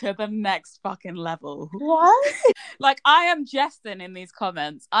shit to the next fucking level. What? Like, I am jesting in these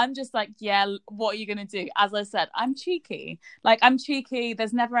comments. I'm just like, yeah, what are you going to do? As I said, I'm cheeky. Like, I'm cheeky.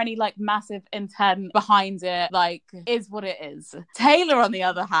 There's never any like massive intent behind it. Like, is what it is. Taylor, on the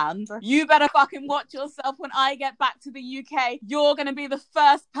other hand, you better fucking watch yourself when I get back to the UK. You're going to be the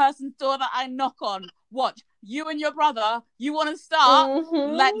first person's door that I knock on. Watch. You and your brother, you want to start?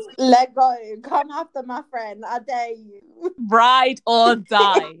 Mm-hmm. Let go. Come after my friend. I dare you. Ride or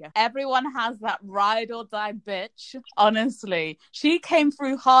die. Everyone has that ride or die bitch. Honestly, she came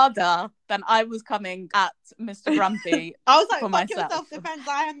through harder than I was coming at Mr. Grumpy. I was like, fuck myself. Your self-defense.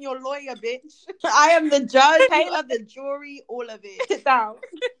 I am your lawyer, bitch. I am the judge. You are the jury. All of it. Sit down.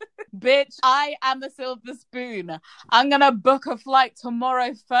 Bitch, I am the silver spoon. I'm gonna book a flight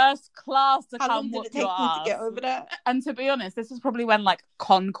tomorrow, first class, to come whoop your ass. To get over there? And to be honest, this is probably when like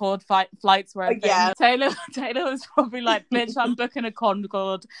Concorde flights were a thing. Yeah. Taylor was probably like, bitch, I'm booking a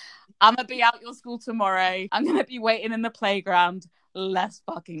Concorde. I'm gonna be out your school tomorrow. I'm gonna be waiting in the playground. Let's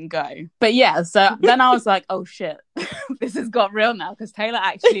fucking go. But yeah, so then I was like, oh shit, this has got real now, because Taylor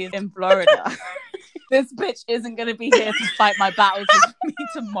actually is in Florida. This bitch isn't going to be here to fight my battles with me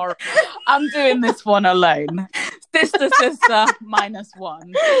tomorrow. I'm doing this one alone. Sister,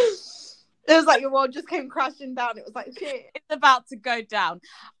 -1. It was like your world just came crashing down. It was like, shit. It's about to go down.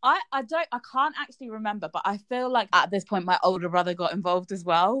 I can't actually remember, but I feel like at this point my older brother got involved as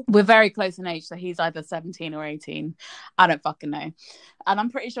well. We're very close in age, so he's either 17 or 18. I don't fucking know. And I'm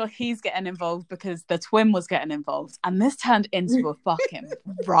pretty sure he's getting involved because the twin was getting involved. And this turned into a fucking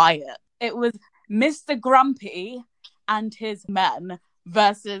riot. It was Mr. Grumpy and his men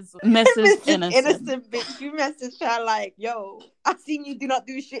versus Mrs. Innocent. Bitch. You messaged her like, yo, I seen you do not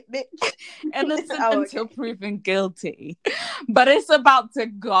do shit, bitch. Innocent until proven guilty. But it's about to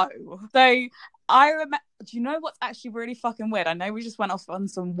go. So I remember, do you know what's actually really fucking weird? I know we just went off on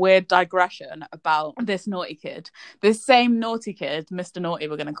some weird digression about this naughty kid. This same naughty kid, Mr. Naughty,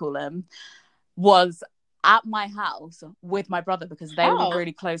 we're going to call him, was at my house with my brother because they were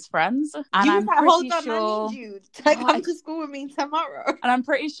really close friends. And you I'm like, pretty hold on, sure I need you to come to school with me tomorrow. And I'm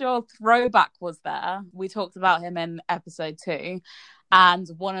pretty sure Throwback was there. We talked about him in episode 2. and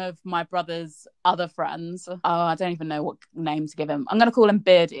one of my brother's other friends, I don't even know what name to give him. I'm going to call him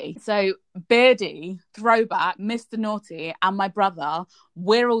Beardy. So Beardy, Throwback, Mr. Naughty, and my brother,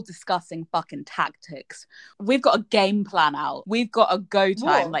 we're all discussing fucking tactics. We've got a game plan out. We've got a go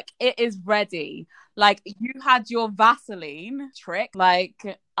time. What? Like, it is ready. Like, you had your Vaseline trick.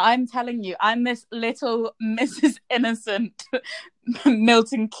 Like, I'm telling you, I'm this little Mrs. Innocent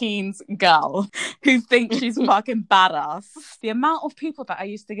Milton Keynes girl who thinks she's fucking badass. The amount of people that I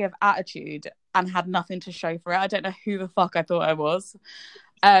used to give attitude and had nothing to show for it, I don't know who the fuck I thought I was.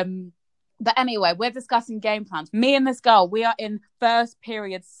 But anyway, we're discussing game plans. Me and this girl, we are in first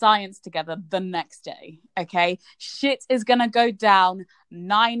period science together the next day, okay? Shit is gonna go down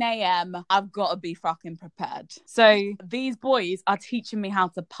 9 a.m. I've got to be fucking prepared. So these boys are teaching me how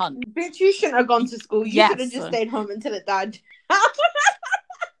to punch. Bitch, you shouldn't have gone to school. You should have just stayed home until it died.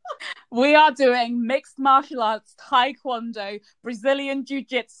 We are doing mixed martial arts, taekwondo, Brazilian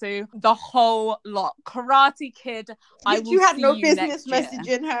jiu-jitsu, the whole lot. Karate Kid. You had no business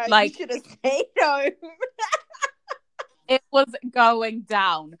messaging her. Like, you should have stayed home. It was going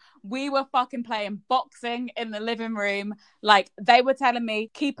down. We were fucking playing boxing in the living room. Like, they were telling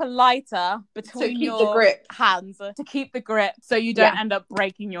me, keep a lighter between your hands to keep the grip so you don't end up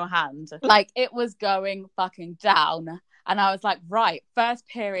breaking your hand. Like, it was going fucking down. And I was like, right, first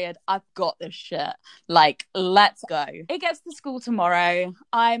period, I've got this shit. Like, let's go. It gets to school tomorrow.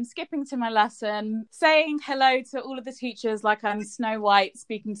 I'm skipping to my lesson, saying hello to all of the teachers like I'm Snow White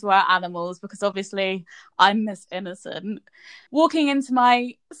speaking to our animals, because obviously I'm Miss Innocent. Walking into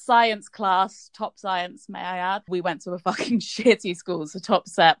my science class, top science, may I add. We went to a fucking shitty school, so top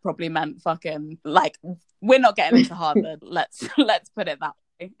set probably meant fucking, like, we're not getting into Harvard. Let's put it that way.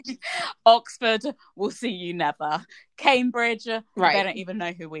 Oxford, we'll see you never. Cambridge, right. They don't even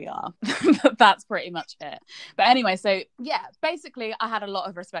know who we are. That's pretty much it. But anyway, so yeah, basically I had a lot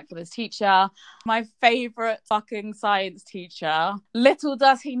of respect for this teacher. My favourite fucking science teacher. Little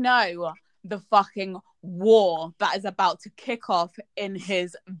does he know the fucking war that is about to kick off in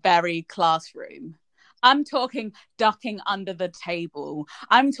his very classroom. I'm talking ducking under the table.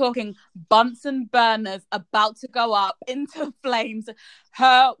 I'm talking Bunsen burners about to go up into flames.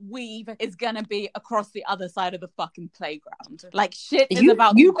 Her weave is going to be across the other side of the fucking playground. Like, shit is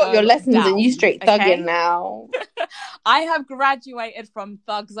about to go. You got your lessons down, and you straight thugging now. I have graduated from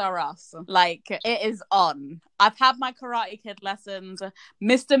Thugs R Us. Like, it is on. I've had my Karate Kid lessons.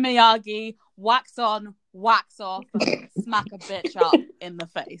 Mr. Miyagi, wax on, wax off, smack a bitch up in the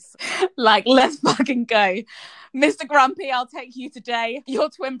face. Like, let's fucking go. Mr. Grumpy, I'll take you today. Your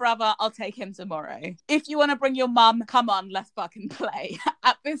twin brother, I'll take him tomorrow. If you want to bring your mum, come on, let's fucking play.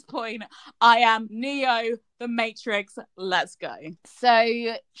 At this point, I am Neo, the Matrix. Let's go.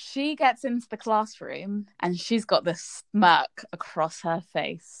 So she gets into the classroom and she's got this smirk across her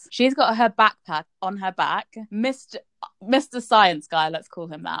face. She's got her backpack on her back. Mr. Science Guy, let's call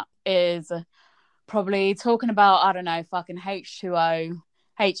him that, is probably talking about, I don't know, fucking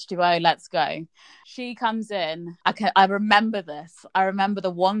H2O, let's go. She comes in. I remember this. I remember the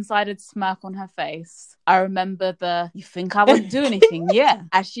one-sided smirk on her face. I remember you think I wouldn't do anything? Yeah.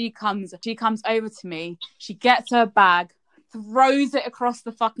 As she comes over to me. She gets her bag, throws it across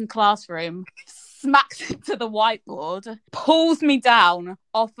the fucking classroom, smacks it to the whiteboard, pulls me down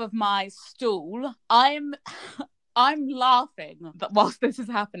off of my stool. I'm laughing whilst this is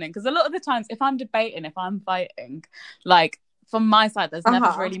happening, because a lot of the times if I'm debating, if I'm fighting, like, from my side, there's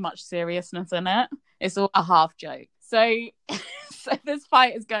never really much seriousness in it. It's all a half joke. So this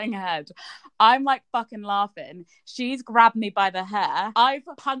fight is going ahead. I'm like fucking laughing. She's grabbed me by the hair. I've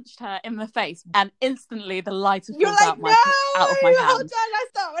punched her in the face, and instantly the lighter falls out of my hand. Hold on, I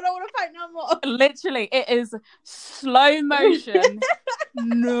stop. I don't want to fight no more. Literally, it is slow motion.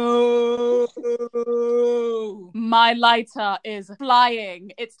 No. My lighter is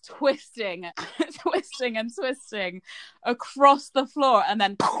flying. It's twisting and twisting across the floor, and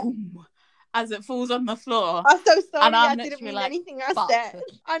then boom, as it falls on the floor. I'm so sorry. And I didn't mean anything I said.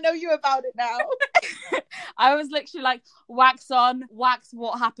 I know you about it now. I was literally like, wax on, wax,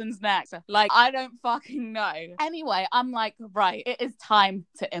 what happens next? Like, I don't fucking know. Anyway, I'm like, right, it is time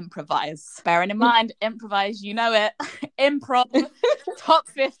to improvise. Bearing in mind, improvise, you know it. Improv, top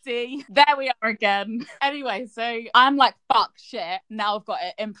 50. There we are again. Anyway, so I'm like, fuck, shit. Now I've got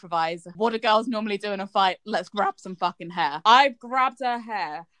to improvise. What do girls normally do in a fight? Let's grab some fucking hair. I've grabbed her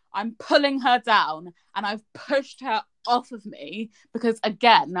hair. I'm pulling her down and I've pushed her off of me because,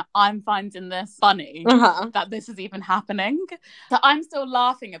 again, I'm finding this funny that this is even happening. So I'm still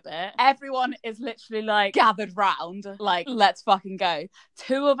laughing a bit. Everyone is literally like gathered round, like, let's fucking go.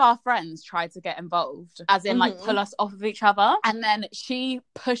 Two of our friends tried to get involved, as in like pull us off of each other. And then she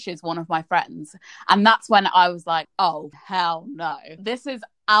pushes one of my friends. And that's when I was like, oh, hell no. This is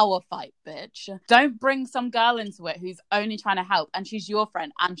our fight, bitch. Don't bring some girl into it who's only trying to help, and she's your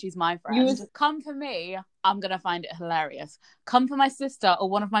friend and she's my friend. Come for me, I'm gonna find it hilarious. Come for my sister or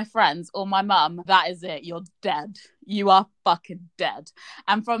one of my friends or my mum, that is it. You're dead. You are fucking dead.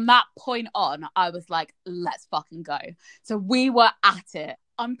 And from that point on, I was like, let's fucking go. So we were at it.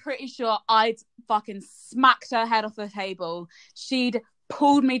 I'm pretty sure I'd fucking smacked her head off the table. She'd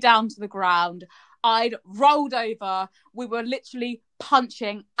pulled me down to the ground. I'd rolled over. We were literally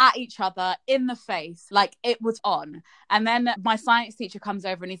punching at each other in the face. Like, it was on. And then my science teacher comes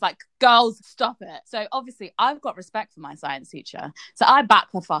over and he's like, girls, stop it. So obviously I've got respect for my science teacher. So I back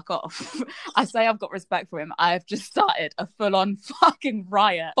the fuck off. I say I've got respect for him. I've just started a full-on fucking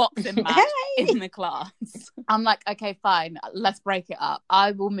riot, boxing match in the class. I'm like, okay, fine. Let's break it up.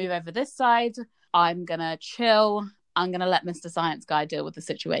 I will move over this side. I'm gonna chill. I'm going to let Mr. Science Guy deal with the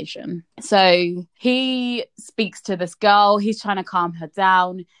situation. So he speaks to this girl. He's trying to calm her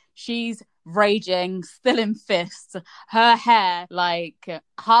down. She's raging, still in fists. Her hair, like,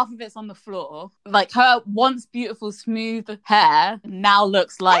 half of it's on the floor. Like, her once beautiful, smooth hair now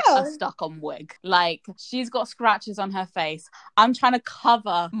looks like a stuck-on wig. Like, she's got scratches on her face. I'm trying to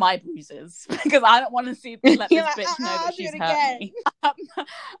cover my bruises because I don't want to let this bitch know that she's hurt me.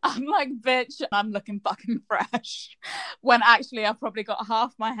 I'm like, bitch, I'm looking fucking fresh. When actually I've probably got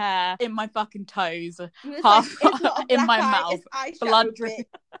half my hair in my fucking toes, half in my mouth, blood dripping.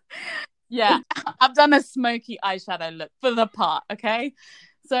 Yeah, I've done a smoky eyeshadow look for the part, okay?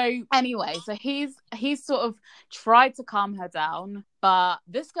 So anyway, so he's sort of tried to calm her down, but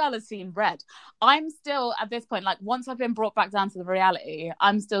this girl has seen red. I'm still, at this point, like, once I've been brought back down to the reality,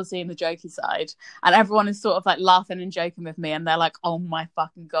 I'm still seeing the jokey side. And everyone is sort of like laughing and joking with me. And they're like, oh my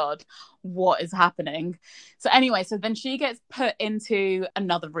fucking God, what is happening? So anyway, so then she gets put into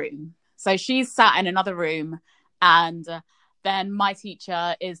another room. So she's sat in another room and... then my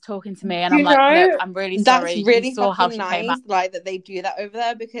teacher is talking to me and I'm like, look, I'm really sorry. That's really fucking nice, like, that they do that over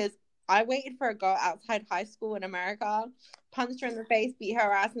there, because I waited for a girl outside high school in America, punched her in the face, beat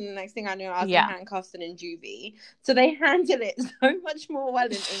her ass, and the next thing I knew, I was in handcuffs and in juvie. So they handle it so much more well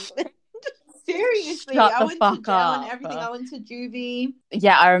in England. Seriously, I went to jail and everything. I went to juvie.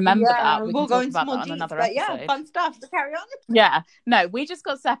 Yeah, I remember that. We'll go into more details, but yeah, fun stuff. So carry on. Yeah, no, we just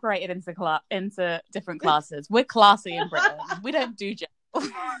got separated into different classes. We're classy in Britain. We don't do jail.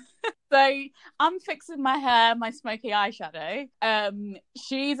 So I'm fixing my hair, my smoky eyeshadow.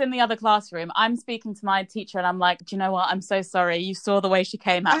 She's in the other classroom. I'm speaking to my teacher and I'm like, do you know what? I'm so sorry. You saw the way she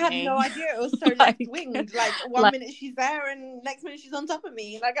came at me. I had no idea. It was so left-winged. Like, one minute she's there and next minute she's on top of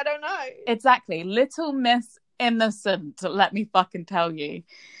me. Like, I don't know. Exactly. Little Miss Innocent, let me fucking tell you.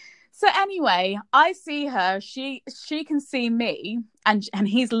 So anyway, I see her. She can see me, and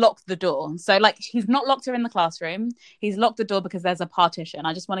he's locked the door. So, like, he's not locked her in the classroom. He's locked the door because there's a partition.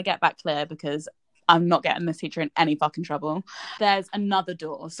 I just want to get that clear because I'm not getting this teacher in any fucking trouble. There's another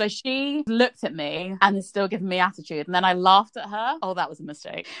door. So she looked at me and is still giving me attitude. And then I laughed at her. Oh, that was a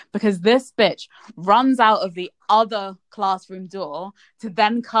mistake. Because this bitch runs out of the other classroom door to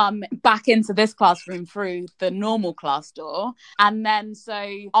then come back into this classroom through the normal class door. And then so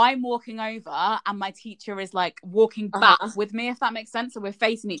I'm walking over and my teacher is like walking back with me, if that makes sense. So we're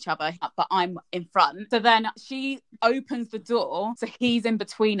facing each other, but I'm in front. So then she opens the door, so he's in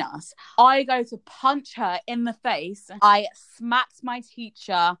between us. I go to punch her in the face. I smacked my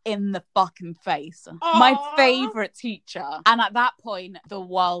teacher in the fucking face. My favorite teacher. And at that point, the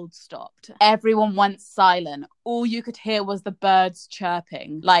world stopped. Everyone went silent. All you could hear was the birds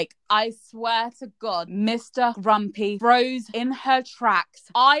chirping. Like, I swear to God, Mr. Grumpy froze in her tracks.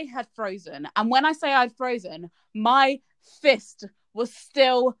 I had frozen. And when I say I'd frozen, my fist was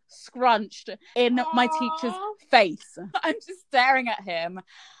still scrunched in my teacher's face. I'm just staring at him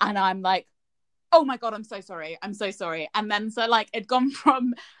and I'm like, oh my God, I'm so sorry. I'm so sorry. And then so, like, it'd gone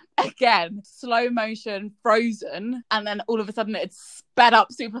from, again, slow motion, frozen, and then all of a sudden it sped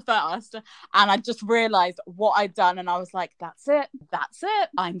up super fast. And I just realized what I'd done. And I was like, that's it.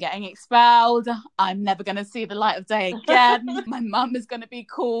 I'm getting expelled. I'm never going to see the light of day again. My mum is going to be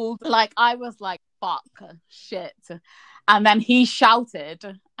called. Like, I was like, fuck, shit. And then he shouted,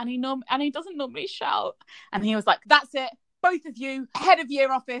 and he doesn't normally shout. And he was like, that's it. both of you, head of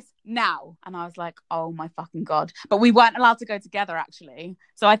year office now. And I was like, oh my fucking God. But we weren't allowed to go together, actually.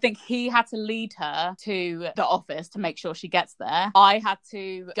 So I think he had to lead her to the office to make sure she gets there. I had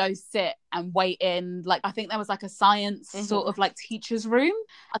to go sit and wait in, like, I think there was like a science sort of like teacher's room.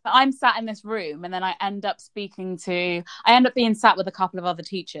 I'm sat in this room, and then I end up being sat with a couple of other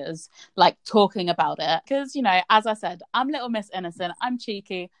teachers, like talking about it. Because, you know, as I said, I'm Little Miss Innocent, I'm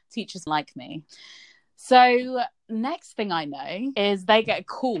cheeky, teachers like me. So next thing I know is they get a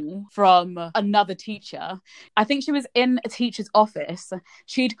call from another teacher. I think she was in a teacher's office.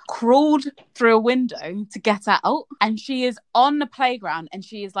 She'd crawled through a window to get out, and she is on the playground, and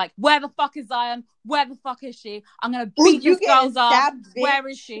she is like, where the fuck is Zion? Where the fuck is she? I'm going to beat this girl's ass. Where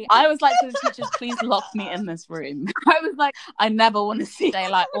is she? I was like to the teachers, please lock me in this room. I was like, I never want to see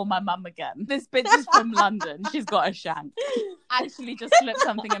daylight or my mum again. This bitch is from London. She's got a shank. Actually just slip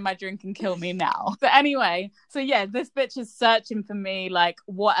something in my drink and kill me now. But anyway, so yeah, this bitch is searching for me, like,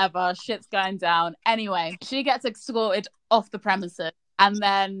 whatever, shit's going down. Anyway, she gets escorted off the premises. And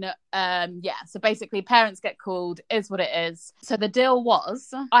then, so basically parents get called, is what it is. So the deal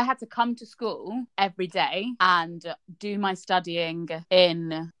was I had to come to school every day and do my studying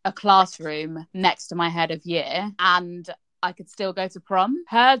in a classroom next to my head of year. And I could still go to prom.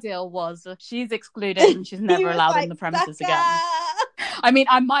 Her deal was she's excluded and she's never allowed on the premises again. I mean,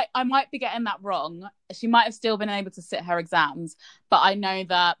 I might be getting that wrong. She might have still been able to sit her exams, but I know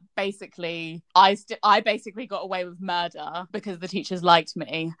that basically I basically got away with murder because the teachers liked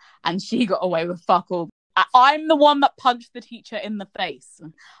me, and she got away with fuck all. I'm the one that punched the teacher in the face.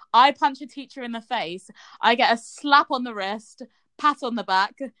 I punch a teacher in the face, I get a slap on the wrist, pat on the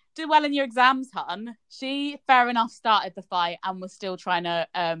back, do well in your exams, hun. She, fair enough, started the fight and was still trying to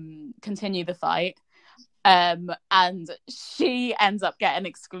continue the fight. And she ends up getting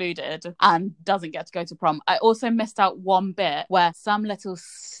excluded and doesn't get to go to prom. I also missed out one bit where some little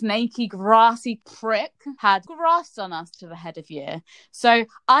snaky, grassy prick had grassed on us to the head of year. So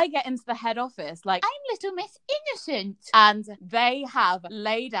I get into the head office like, I'm Little Miss Innocent. And they have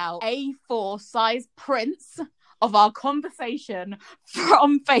laid out A4 size prints of our conversation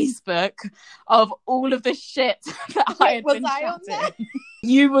from Facebook of all of the shit that I had been chatting.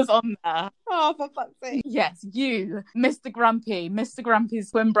 You was on there. Oh, for fuck's sake. Yes, you, Mr.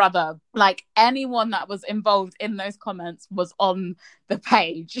 Grumpy's twin brother, like anyone that was involved in those comments was on the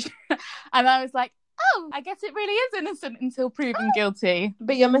page. And I was like, oh, I guess it really is innocent until proven guilty.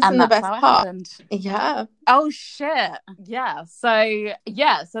 But you're missing the best part. Happened. Yeah. Oh, shit. Yeah. So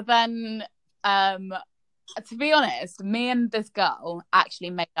then, to be honest, me and this girl actually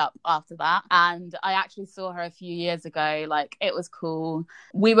made up after that, and I actually saw her a few years ago. Like, it was cool.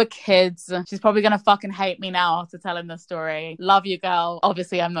 We were kids. She's probably gonna fucking hate me now after telling the story. Love you, girl.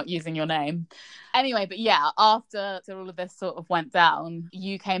 Obviously, I'm not using your name. Anyway, but yeah, after all of this sort of went down,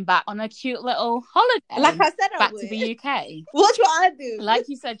 you came back on a cute little holiday. Like I said, back to the UK. Watch what I do. Like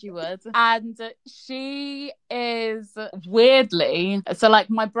you said you would. And she is weirdly, so like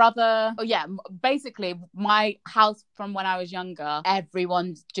my brother, basically my house from when I was younger,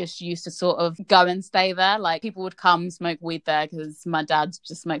 everyone just used to sort of go and stay there. Like, people would come smoke weed there because my dad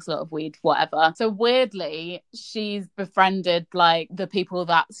just smokes a lot of weed, whatever. So weirdly, she's befriended like the people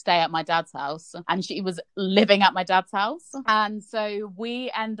that stay at my dad's house. And she was living at my dad's house. And so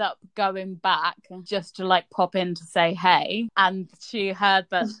we end up going back just to like pop in to say hey. And she heard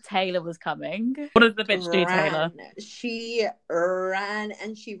that Taylor was coming. What does the bitch do, Taylor? She ran,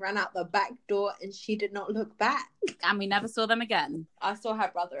 and she ran out the back door, and she did not look back. And we never saw them again. I saw her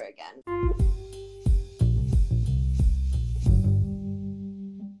brother again.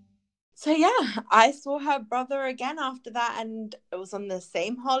 So yeah, I saw her brother again after that, and it was on the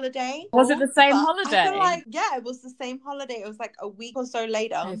same holiday. Was it the same holiday? I feel like, yeah, it was the same holiday. It was like a week or so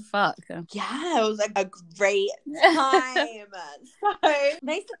later. Oh, fuck. Yeah, it was like a great time. So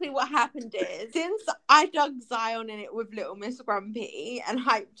basically what happened is, since I dug Zion in it with Little Miss Grumpy and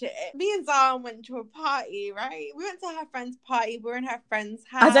hyped it, me and Zion went to a party, right? We went to her friend's party. We were in her friend's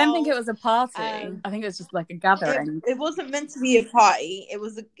house. I don't think it was a party. I think it was just like a gathering. It wasn't meant to be a party. It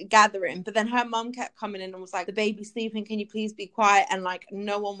was a gathering. But then her mum kept coming in and was like, the baby's sleeping, can you please be quiet? And like,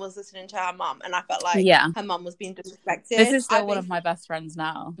 no one was listening to her mum, and I felt like her mum was being disrespected. This is still one of my best friends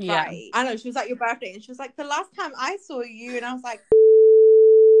now. Right. I know, she was at your birthday and she was like, the last time I saw you, and I was like,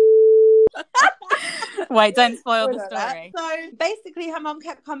 wait, don't spoil the story. So basically her mum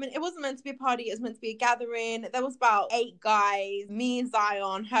kept coming. It wasn't meant to be a party, it was meant to be a gathering. There was about 8 guys, me,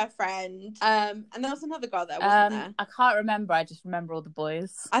 Zion, her friend, and there was another girl there, wasn't there? I can't remember, I just remember all the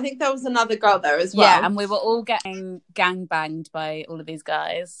boys. I think there was another girl there as well. Yeah, and we were all getting gangbanged by all of these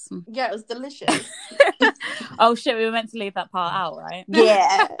guys. Yeah, it was delicious. Oh shit, we were meant to leave that part out, right?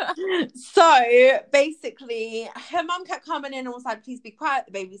 Yeah. So basically, her mum kept coming in and was like, please be quiet,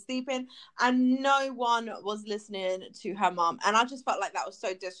 the baby's sleeping. And no one was listening to her mum. And I just felt like that was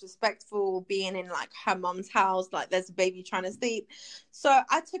so disrespectful, being in like her mum's house, like there's a baby trying to sleep. So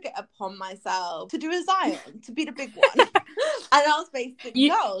I took it upon myself to do a Zion, to be the big one. And I was basically,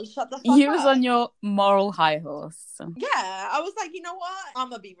 yo, shut the fuck up. You was on your moral high horse. Yeah, I was like, you know what? I'm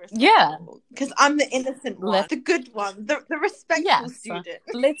gonna be respectful. Yeah. Because I'm the innocent one, the good one, the respectful student.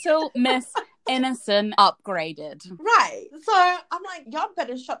 Little Miss Innocent upgraded. Right. So I'm like, y'all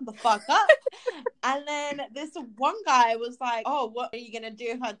better shut the fuck up. And then this one guy was like, oh, what are you gonna do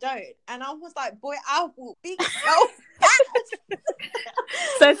if I don't? And I was like, boy, I will beat so bad.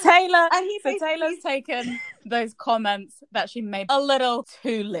 So Taylor's taken those comments that she made a little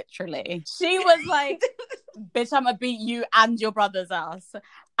too literally. She was like, bitch, I'm gonna beat you and your brother's ass.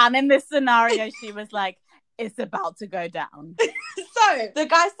 And in this scenario, she was like, it's about to go down. So the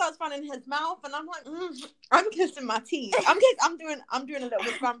guy starts running his mouth, and I'm like, I'm kissing my teeth. I'm doing a little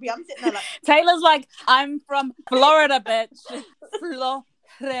bit grumpy. I'm sitting there like, Taylor's like, I'm from Florida, bitch.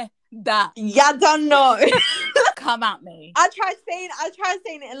 Florida. Yeah, don't know. Come at me. I tried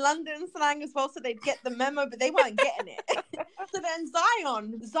saying it in London slang as well, so they'd get the memo, but they weren't getting it. So then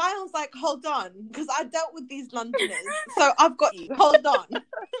Zion's like, hold on, because I dealt with these Londoners, so I've got you. Hold on.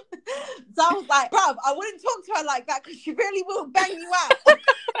 Zion's like, bruv, I wouldn't talk to her like that because she really will bang you out.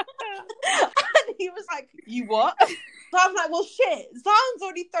 And he was like, you what? So I'm like, well, shit. Zion's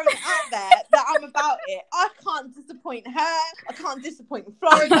already thrown it out there that I'm about it. I can't disappoint her. I can't disappoint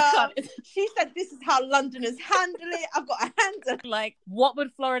Florida. She said this is how Londoners handle it. I've got a handle. Like, what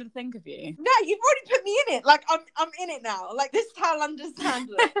would Florida think of you? No, you've already put me in it. Like, I'm in it now. Like, this is how Londoners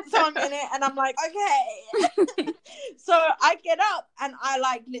handle it. So I'm in it, and I'm like, okay. So I get up, and I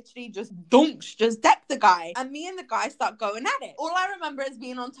like literally just deck the guy, and me and the guy start going at it. All I remember is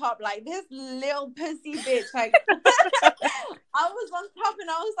being on top, like this little pussy bitch. Like, I was on top, and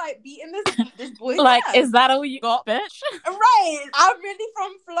I was like beating this boy. Like, is that all you got, bitch? Right. I'm really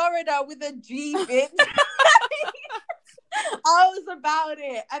from Florida with a G, bitch. I was about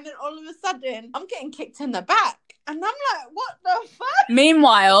it, and then all of a sudden, I'm getting kicked in the back. And I'm like, what the fuck?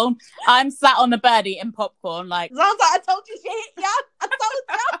 Meanwhile, I'm sat on the bed eating popcorn, like... Sounds like I told you she hit ya. I told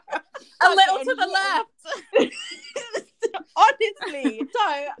you. A little to the left. Honestly.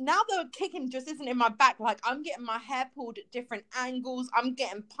 So now the kicking just isn't in my back. Like, I'm getting my hair pulled at different angles. I'm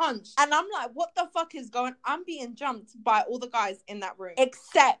getting punched. And I'm like, what the fuck is going... I'm being jumped by all the guys in that room.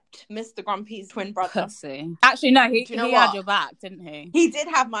 Except Mr. Grumpy's twin brother. Pussy. Actually, no, he had your back, didn't he? He did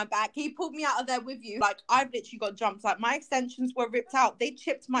have my back. He pulled me out of there with you. Like, I've literally got jumped. Like, my extensions were ripped out. They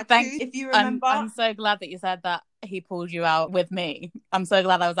chipped my tooth, if you remember. I'm so glad that you said that he pulled you out with me. I'm so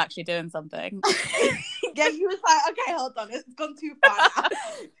glad I was actually doing something. Yeah, you was like, okay, hold on, it's gone too far now.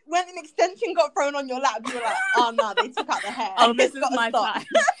 When an extension got thrown on your lap, you were like, oh no, they took out the hair. Oh, this is my time.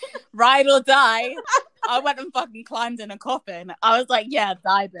 Ride or die. I went and fucking climbed in a coffin. I was like, yeah,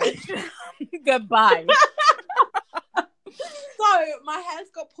 die, bitch. Goodbye. So my hair's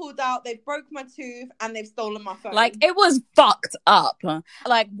got pulled out, they broke my tooth, and they've stolen my phone. Like, it was fucked up.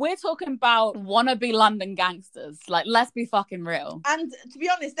 Like, we're talking about wannabe London gangsters. Like, let's be fucking real. And to be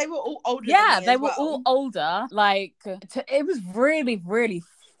honest, they were all older yeah, than me they were all older. Like, it was really, really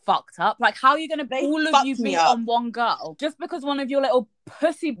fucked up. Like, how are you going to all of you be on one girl just because one of your little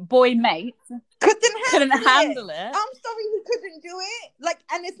pussy boy mates couldn't handle it? I'm sorry, he couldn't do it. Like,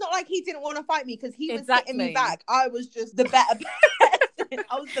 and it's not like he didn't want to fight me because he was hitting me back. I was just the better person.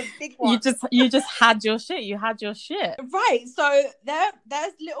 I was the big one. You just had your shit. You had your shit. Right. So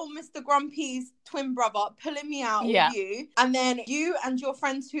there's little Mr. Grumpy's twin brother pulling me out with you, and then you and your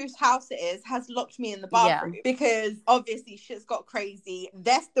friends whose house it is has locked me in the bathroom because obviously shit's got crazy.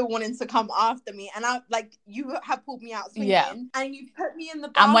 They're still wanting to come after me, and I like you have pulled me out swinging, and you put me in the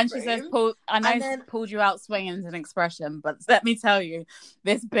bathroom. And when she says pull, I know pulled you out swinging is an expression, but let me tell you,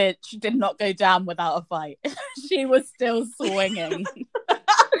 this bitch did not go down without a fight. She was still swinging.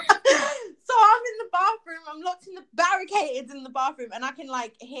 So I'm in the bathroom, I'm locked in the barricaded in the bathroom, and I can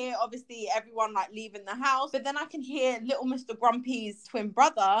like hear obviously everyone like leaving the house, but then I can hear little Mr. Grumpy's twin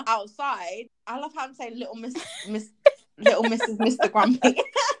brother outside. I love how I'm saying little little Mrs. Mr. Grumpy.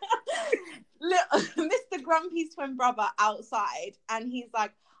 Mr. Grumpy's twin brother outside, and he's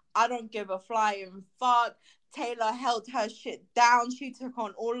like, I don't give a flying fuck. Taylor held her shit down. She took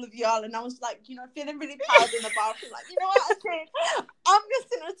on all of y'all. And I was like, feeling really proud in the bathroom. Like, you know what I did? I'm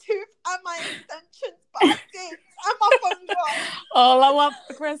missing a tooth and my extensions, but I did. And my phone gone. All I want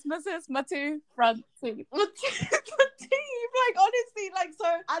for Christmas is my two front teeth. My teeth. like, honestly, like, so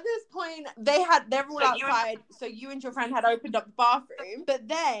at this point, they're all outside. So you and your friend had opened up the bathroom, but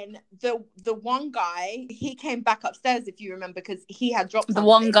then the one guy, he came back upstairs, if you remember, because he had dropped something. The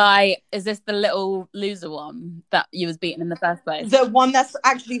one guy, is this the little loser one that you was beating in the first place? The one that's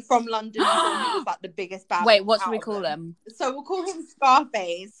actually from London, who was like the biggest bad. Wait, what should we call him? So we'll call him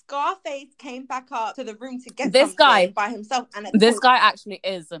Scarface. Scarface came back up to the room to get this guy by himself, and this guy actually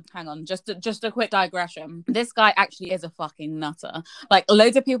is. Hang on, just a quick digression. This guy actually is a fucking nutter. Like,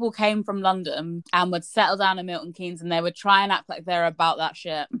 loads of people came from London and would settle down in Milton Keynes, and they would try and act like they're about that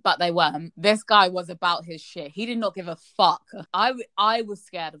shit, but they weren't. This guy was about his shit. He did not give a fuck. I was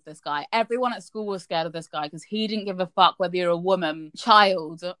scared of this guy. Everyone at school was scared of this guy because he didn't give a fuck whether you're a woman,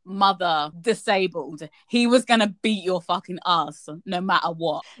 child, mother, disabled. He was gonna beat your fucking ass no matter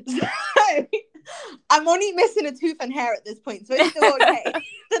what. I'm only missing a tooth and hair at this point, so it's still okay.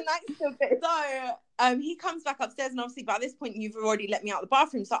 The night's still good. So he comes back upstairs, and obviously by this point you've already let me out of the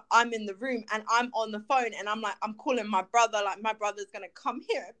bathroom, so I'm in the room and I'm on the phone, and I'm calling my brother, like my brother's gonna come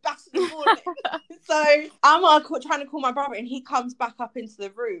here and bash the wall. So I'm trying to call my brother, and he comes back up into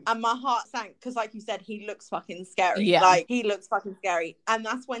the room, and my heart sank because, like you said, he looks fucking scary. Yeah. Like, he looks fucking scary. And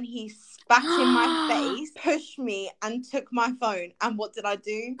that's when he spat in my face, pushed me, and took my phone. And what did I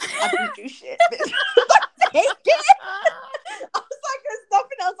do? I didn't do shit. Take it. I was like, there's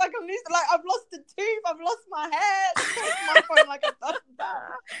nothing else I can lose. Like, I've lost a tooth, I've lost my hair. Take my phone like I've done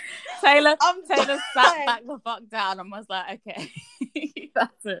that. Taylor sat back the fuck down and was like, okay,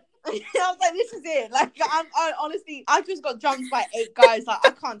 that's it. I was like, this is it. Like, I honestly, I just got jumped by 8 guys. Like,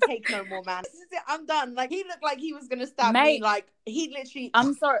 I can't take no more, man. This is it. I'm done. Like, he looked like he was gonna stab me. Like, he literally.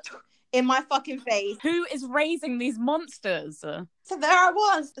 I'm sorry. In my fucking face. Who is raising these monsters? So there I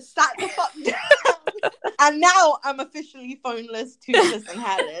was, sat the fuck down. And now I'm officially phoneless, toothless, and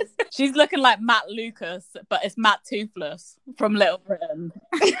hairless. She's looking like Matt Lucas, but it's Matt Toothless from Little Britain.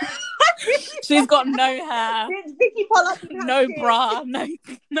 She's got no hair, no bra, no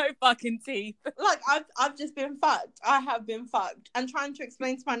fucking teeth. Like, I've just been fucked. I have been fucked. And trying to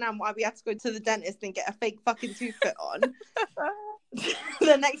explain to my nan why we had to go to the dentist and get a fake fucking tooth put on.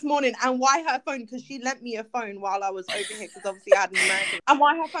 The next morning, and why her phone, because she lent me a phone while I was over here, because obviously I had an American, and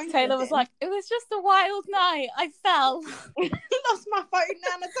why her phone. Taylor was like, it was just a wild night, I fell. Lost my phone,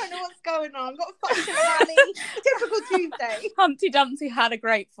 Nan. I don't know what's going on. Got a fucking rally. Typical Tuesday. Humpty Dumpty had a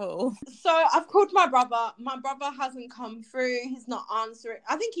great fall. So I've called my brother hasn't come through. He's not answering.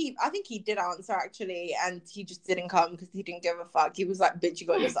 I think he did answer, actually, and he just didn't come because he didn't give a fuck. He was like, bitch, you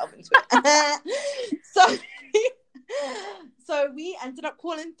got yourself into it. So we ended up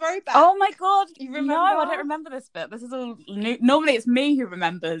calling Throwback. Oh my god! You remember? No, I don't remember this bit. This is all new. Normally it's me who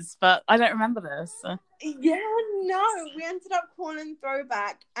remembers, but I don't remember this. Yeah, no, we ended up calling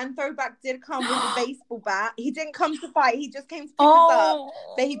Throwback, and Throwback did come with a baseball bat. He didn't come to fight, he just came to pick us up,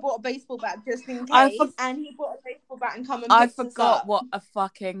 but he bought a baseball bat just in case, and he bought a baseball bat and come and pick us up. I forgot what a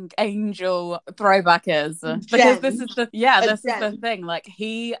fucking angel Throwback is, because this is the thing, like,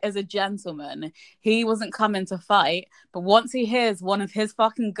 he is a gentleman. He wasn't coming to fight, but once he hears one of his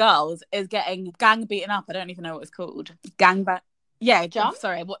fucking girls is getting gang beaten up, I don't even know what it's called,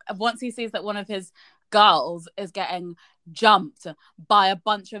 once he sees that one of his girls is getting jumped by a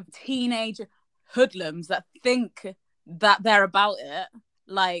bunch of teenage hoodlums that think that they're about it,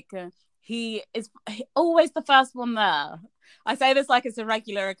 like, he is always the first one there. I say this like it's a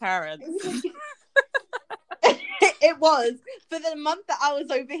regular occurrence. It was. For the month that I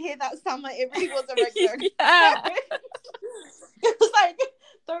was over here that summer, it really was a regular occurrence. It was like,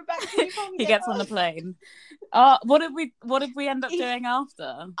 Throwback, he gets on the plane. What did we end up doing after?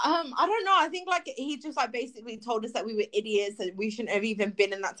 I don't know. I think, like, he just, like, basically told us that we were idiots and we shouldn't have even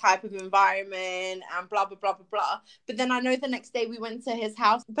been in that type of environment and blah blah blah blah blah. But then I know the next day we went to his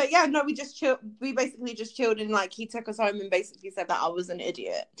house. But yeah, no, we just chilled. We basically just chilled, and, like, he took us home and basically said that I was an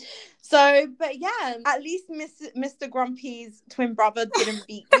idiot. So, but yeah, at least Mr. Grumpy's twin brother didn't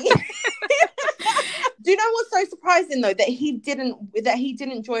beat me. Do you know what's so surprising though? That he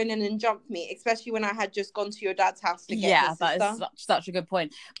didn't join in and jump me, especially when I had just gone to your dad's house to get his sister. That is such a good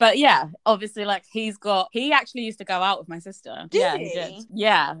point. But yeah, obviously, like, he actually used to go out with my sister. He did.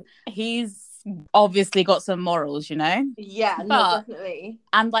 Yeah, he's obviously got some morals, you know. Yeah, no, definitely.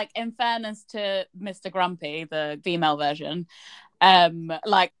 And, like, in fairness to Mr. Grumpy, the female version,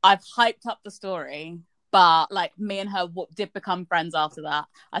 like, I've hyped up the story. But, like, me and her did become friends after that.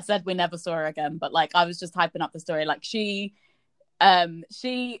 I said we never saw her again, but, like, I was just hyping up the story. Like, they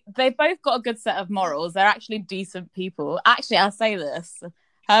both got a good set of morals. They're actually decent people. Actually, I'll say this.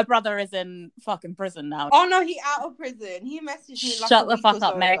 Her brother is in fucking prison now. Oh, no, he out of prison. He messaged me like Shut the fuck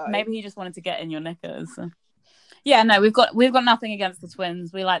up, Meg. Maybe he just wanted to get in your knickers. Yeah, no, we've got nothing against the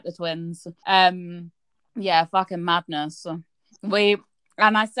twins. We like the twins. Yeah, fucking madness. We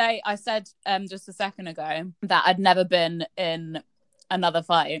and I said just a second ago that I'd never been in another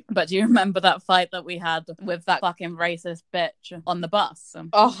fight, but do you remember that fight that we had with that fucking racist bitch on the bus?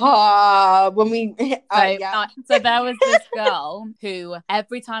 When we so there was this girl who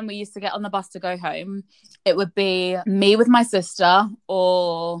every time we used to get on the bus to go home, it would be me with my sister,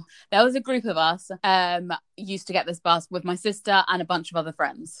 or there was a group of us used to get this bus with my sister and a bunch of other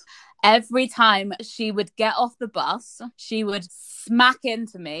friends. Every time she would get off the bus, she would smack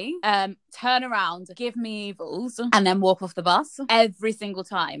into me, turn around, give me evils, and then walk off the bus every single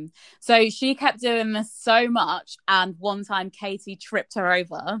time. So she kept doing this so much, and one time Katie tripped her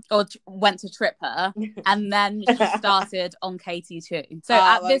over, or went to trip her, and then she started on Katie too. So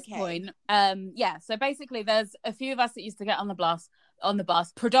at this point, so basically there's a few of us that used to get on the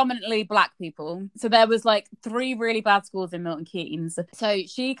bus, predominantly black people. So there was like 3 really bad schools in Milton Keynes. So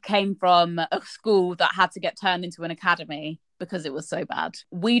she came from a school that had to get turned into an academy because it was so bad.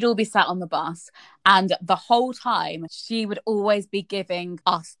 We'd all be sat on the bus, and the whole time she would always be giving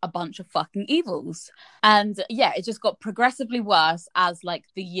us a bunch of fucking evils. And yeah, it just got progressively worse as like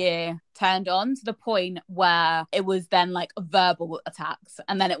the year turned on, to the point where it was then like verbal attacks,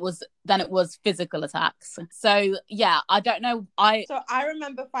 and then it was physical attacks. So yeah, I don't know. So I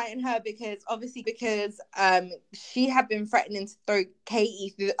remember fighting her because she had been threatening to throw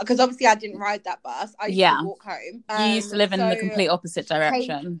Katie through, because obviously I didn't ride that bus. I used to walk home. You used to live in the complete opposite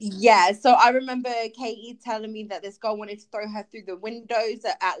direction. So I remember Katie telling me that this girl wanted to throw her through the windows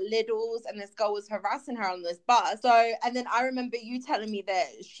at Lidl's, and this girl was harassing her on this bus. So, and then I remember you telling me that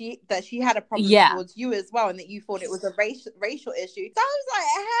she had a problem towards you as well, and that you thought it was a racial issue. So I was like,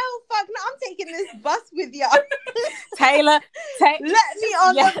 hell, fuck, no, I'm taking this bus with you. Taylor, let me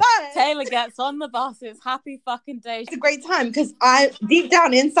on the bus. Taylor gets on the bus. It's happy fucking day. It's a great time, because I deep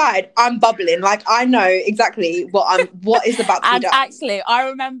down inside I'm bubbling. Like, I know exactly what is about to be and done. Actually, I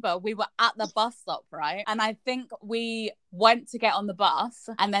remember we were at the bus stop, right? And I think we went to get on the bus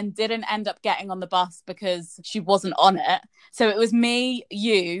and then didn't end up getting on the bus because she wasn't on it. So it was me,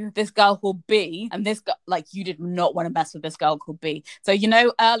 you, this girl called B, and this girl, like, you did not want to mess with this girl called B. So, you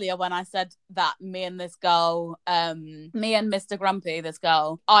know, earlier when I said that me and Mr. Grumpy, this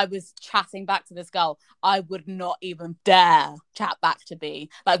girl, I was chatting back to this girl, I would not even dare chat back to B.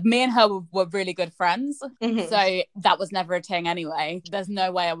 Like, me and her were really good friends. Mm-hmm. So that was never a thing anyway. There's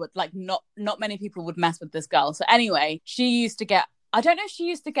no way I would, like, not many people would mess with this girl. So anyway, she used to get, I don't know if she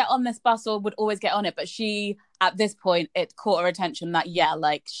used to get on this bus or would always get on it, but she, at this point, it caught her attention that, yeah,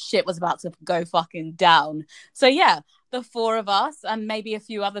 like, shit was about to go fucking down. So yeah, the 4 of us and maybe a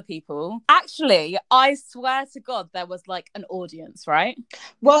few other people. Actually, I swear to God, there was like an audience, right?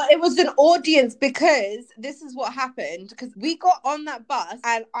 Well, it was an audience because this is what happened. Because we got on that bus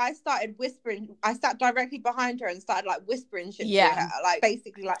and I started whispering. I sat directly behind her and started like whispering shit to her, like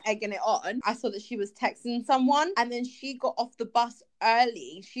basically like egging it on. I saw that she was texting someone, and then she got off the bus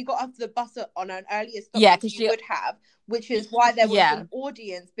early. She got off the bus on an earlier stop than she would have, which is why there was an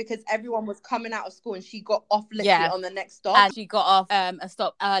audience, because everyone was coming out of school and she got off literally on the next stop. And she got off a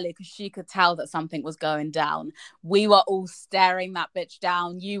stop early because she could tell that something was going down. We were all staring that bitch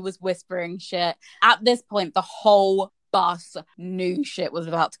down. You was whispering shit. At this point, the whole bus knew shit was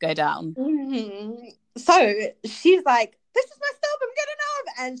about to go down. Mm-hmm. So she's like, this is my stop, I'm getting off.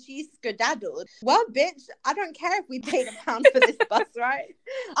 And she skedaddled. Well, bitch, I don't care if we paid £1 for this bus, right?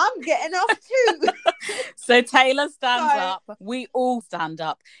 I'm getting off too. So Taylor stands up. We all stand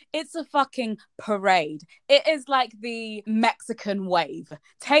up. It's a fucking parade. It is like the Mexican wave.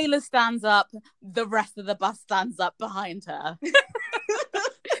 Taylor stands up. The rest of the bus stands up behind her.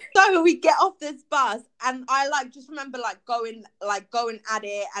 So we get off this bus, and I like just remember going at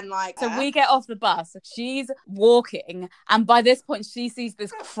it, and like. So we get off the bus. She's walking, and by this point, she sees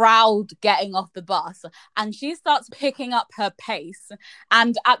this crowd getting off the bus, and she starts picking up her pace.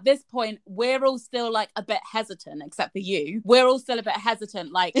 And at this point, we're all still like a bit hesitant, except for you. We're all still a bit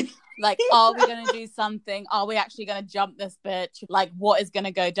hesitant, like, are we gonna do something? Are we actually gonna jump this bitch? Like, what is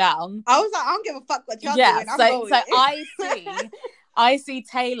gonna go down? I was like, I don't give a fuck what y'all doing. I'm going. So I see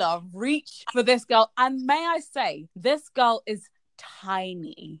Taylor reach for this girl, and may I say, this girl is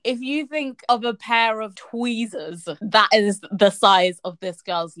tiny. If you think of a pair of tweezers, that is the size of this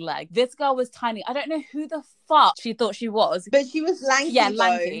girl's leg. This girl was tiny. I don't know who the fuck she thought she was, but she was lanky. Yeah,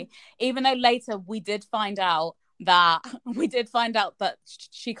 lanky. Even though later we did find out that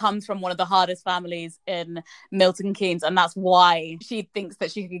she comes from one of the hardest families in Milton Keynes, and that's why she thinks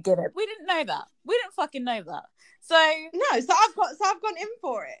that she could get it. We didn't know that. We didn't fucking know that. So I've gone in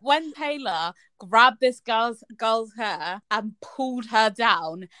for it. When Taylor grabbed this girl's hair and pulled her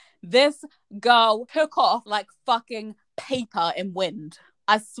down, this girl took off like fucking paper in wind.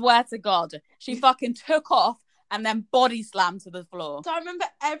 I swear to God, she fucking took off and then body slammed to the floor. So I remember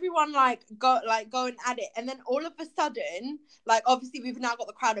everyone going at it, and then all of a sudden, like obviously we've now got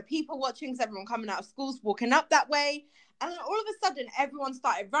the crowd of people watching, so everyone coming out of schools, walking up that way, and then all of a sudden everyone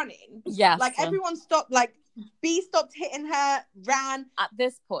started running. Yes. Like everyone stopped, like B stopped hitting her, ran. At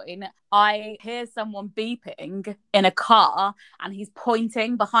this point, I hear someone beeping in a car and he's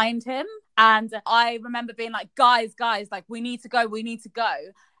pointing behind him. And I remember being like, guys, like we need to go.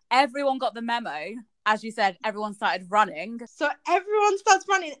 Everyone got the memo. As you said, everyone started running. So everyone starts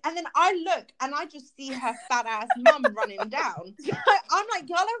running. And then I look and I just see her fat ass mum running down. I'm like,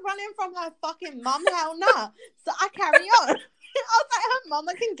 y'all are running from her fucking mum? Hell nah. So I carry on. I was like, her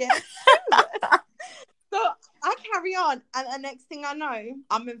mama can get it. So I carry on. And the next thing I know,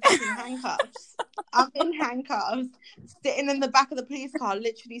 I'm in fucking handcuffs. I'm in handcuffs, sitting in the back of the police car,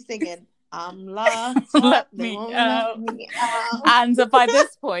 literally singing, I'm lost. Let me out. And by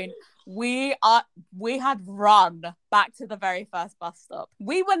this point, we had run back to the very first bus stop.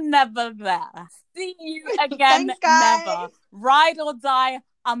 We were never there. See you again. Thanks, guys. Never. Ride or die,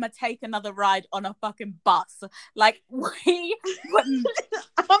 I'ma take another ride on a fucking bus. Like we wouldn't.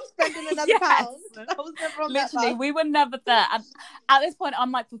 I'm spending another pound. I was never on literally that bus. We were never there. And at this point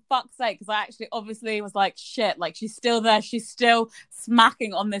I'm like, for fuck's sake, because I actually obviously was like, shit, like she's still there, she's still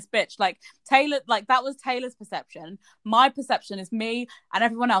smacking on this bitch. Like Taylor, like that was Taylor's perception. My perception is me and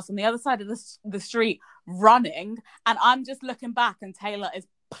everyone else on the other side of the street running, and I'm just looking back and Taylor is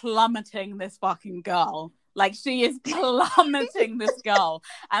plummeting this fucking girl. Like she is plummeting this girl,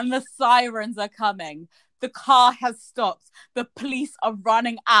 and the sirens are coming. The car has stopped. The police are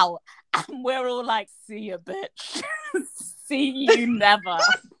running out, and we're all like, "See you, bitch. See you never."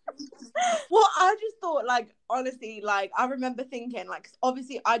 Well, I just thought, like, honestly, like, I remember thinking, like,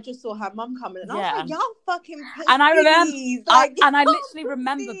 obviously, I just saw her mum coming, and I was like, y'all fucking pussies. And I remember, like, I literally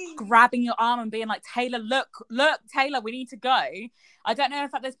remember grabbing your arm and being like, Taylor, look, Taylor, we need to go. I don't know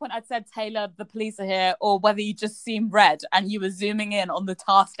if at this point I'd said, Taylor, the police are here, or whether you just seemed red and you were zooming in on the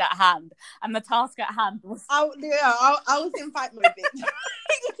task at hand. And the task at hand was... I was in fight mode, bitch.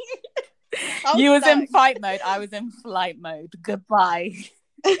 You was in fight mode. I was in flight mode. Goodbye.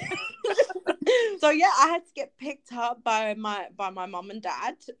 So yeah, I had to get picked up by my mum and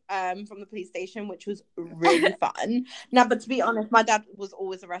dad from the police station, which was really fun. Now, but to be honest, my dad was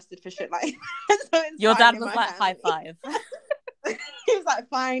always arrested for shit like so your dad was like family. High five. He was like,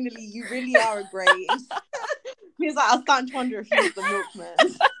 finally, you really are a grace. He was like, I was starting to wonder if he was the milkman.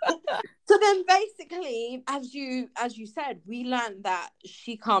 So then basically, as you said, we learned that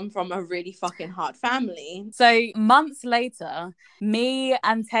she come from a really fucking hard family. So months later, me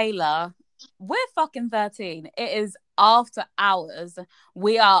and Taylor, we're fucking 13. It is after hours.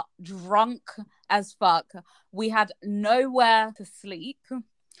 We are drunk as fuck. We had nowhere to sleep.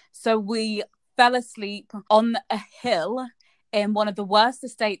 So we fell asleep on a hill in one of the worst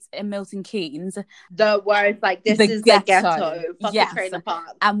estates in Milton Keynes. The worst, like, this is the ghetto. Fucking trailer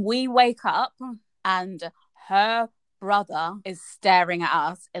park. And we wake up and her brother is staring at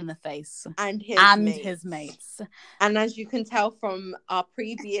us in the face. And his mates. And as you can tell from our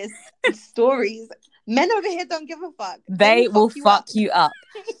previous stories, men over here don't give a fuck. They will fuck you up.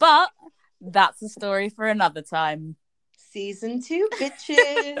 But that's a story for another time. Season 2,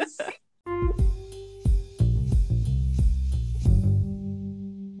 bitches.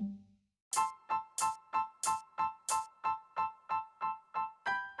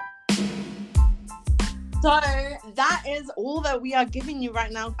 So that is all that we are giving you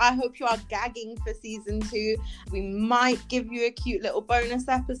right now. I hope you are gagging for season 2. We might give you a cute little bonus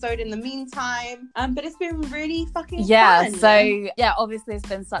episode in the meantime. But it's been really fucking fun. So yeah, obviously it's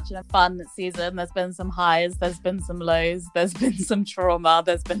been such a fun season. There's been some highs, there's been some lows, there's been some trauma,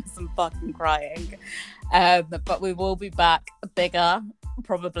 there's been some fucking crying. But we will be back bigger,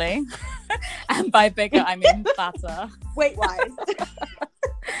 probably. And by bigger, I mean fatter. Weight-wise.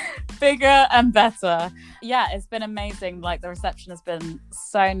 Bigger and better. Yeah, it's been amazing. Like, the reception has been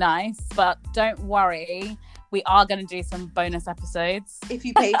so nice. But don't worry, we are going to do some bonus episodes. If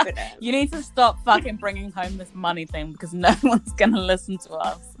you pay for them. You need to stop fucking bringing home this money thing, because no one's going to listen to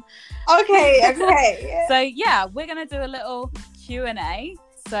us. Okay. So yeah, we're going to do a little Q&A.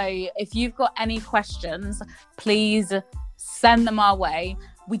 So if you've got any questions, please send them our way.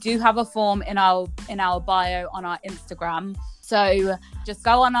 We do have a form in our bio on our Instagram. So just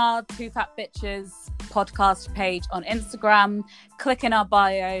go on our Two Fat Bitches podcast page on Instagram, click in our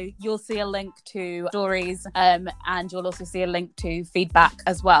bio, you'll see a link to stories, and you'll also see a link to feedback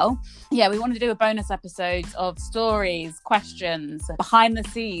as well. Yeah, we want to do a bonus episode of stories, questions, behind the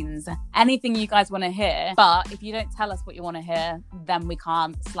scenes, anything you guys want to hear. But if you don't tell us what you want to hear, then we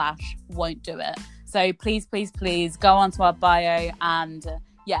can't / won't do it. So please go onto our bio and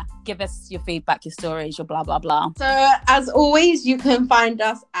give us your feedback, your stories, your blah blah blah. So as always, you can find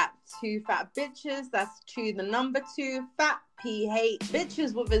us at Two Fat Bitches. That's 2 the number 2 fat PH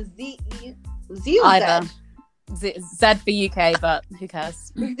bitches with a Z or either Z for UK, but who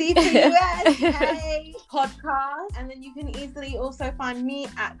cares? Z for US. Hey, podcast. And then you can easily also find me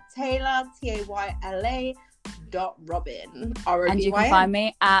at Taylor TAYLA .Robin. And you can find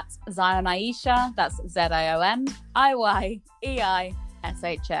me at Zion Aisha. That's ZIONIYEISHA.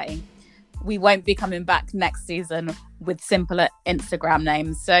 We won't be coming back next season with simpler Instagram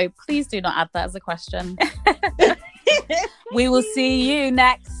names, so please do not add that as a question. We will see you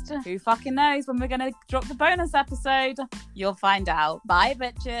next. Who fucking knows when we're going to drop the bonus episode? You'll find out. Bye,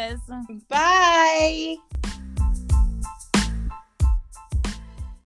 bitches. Bye.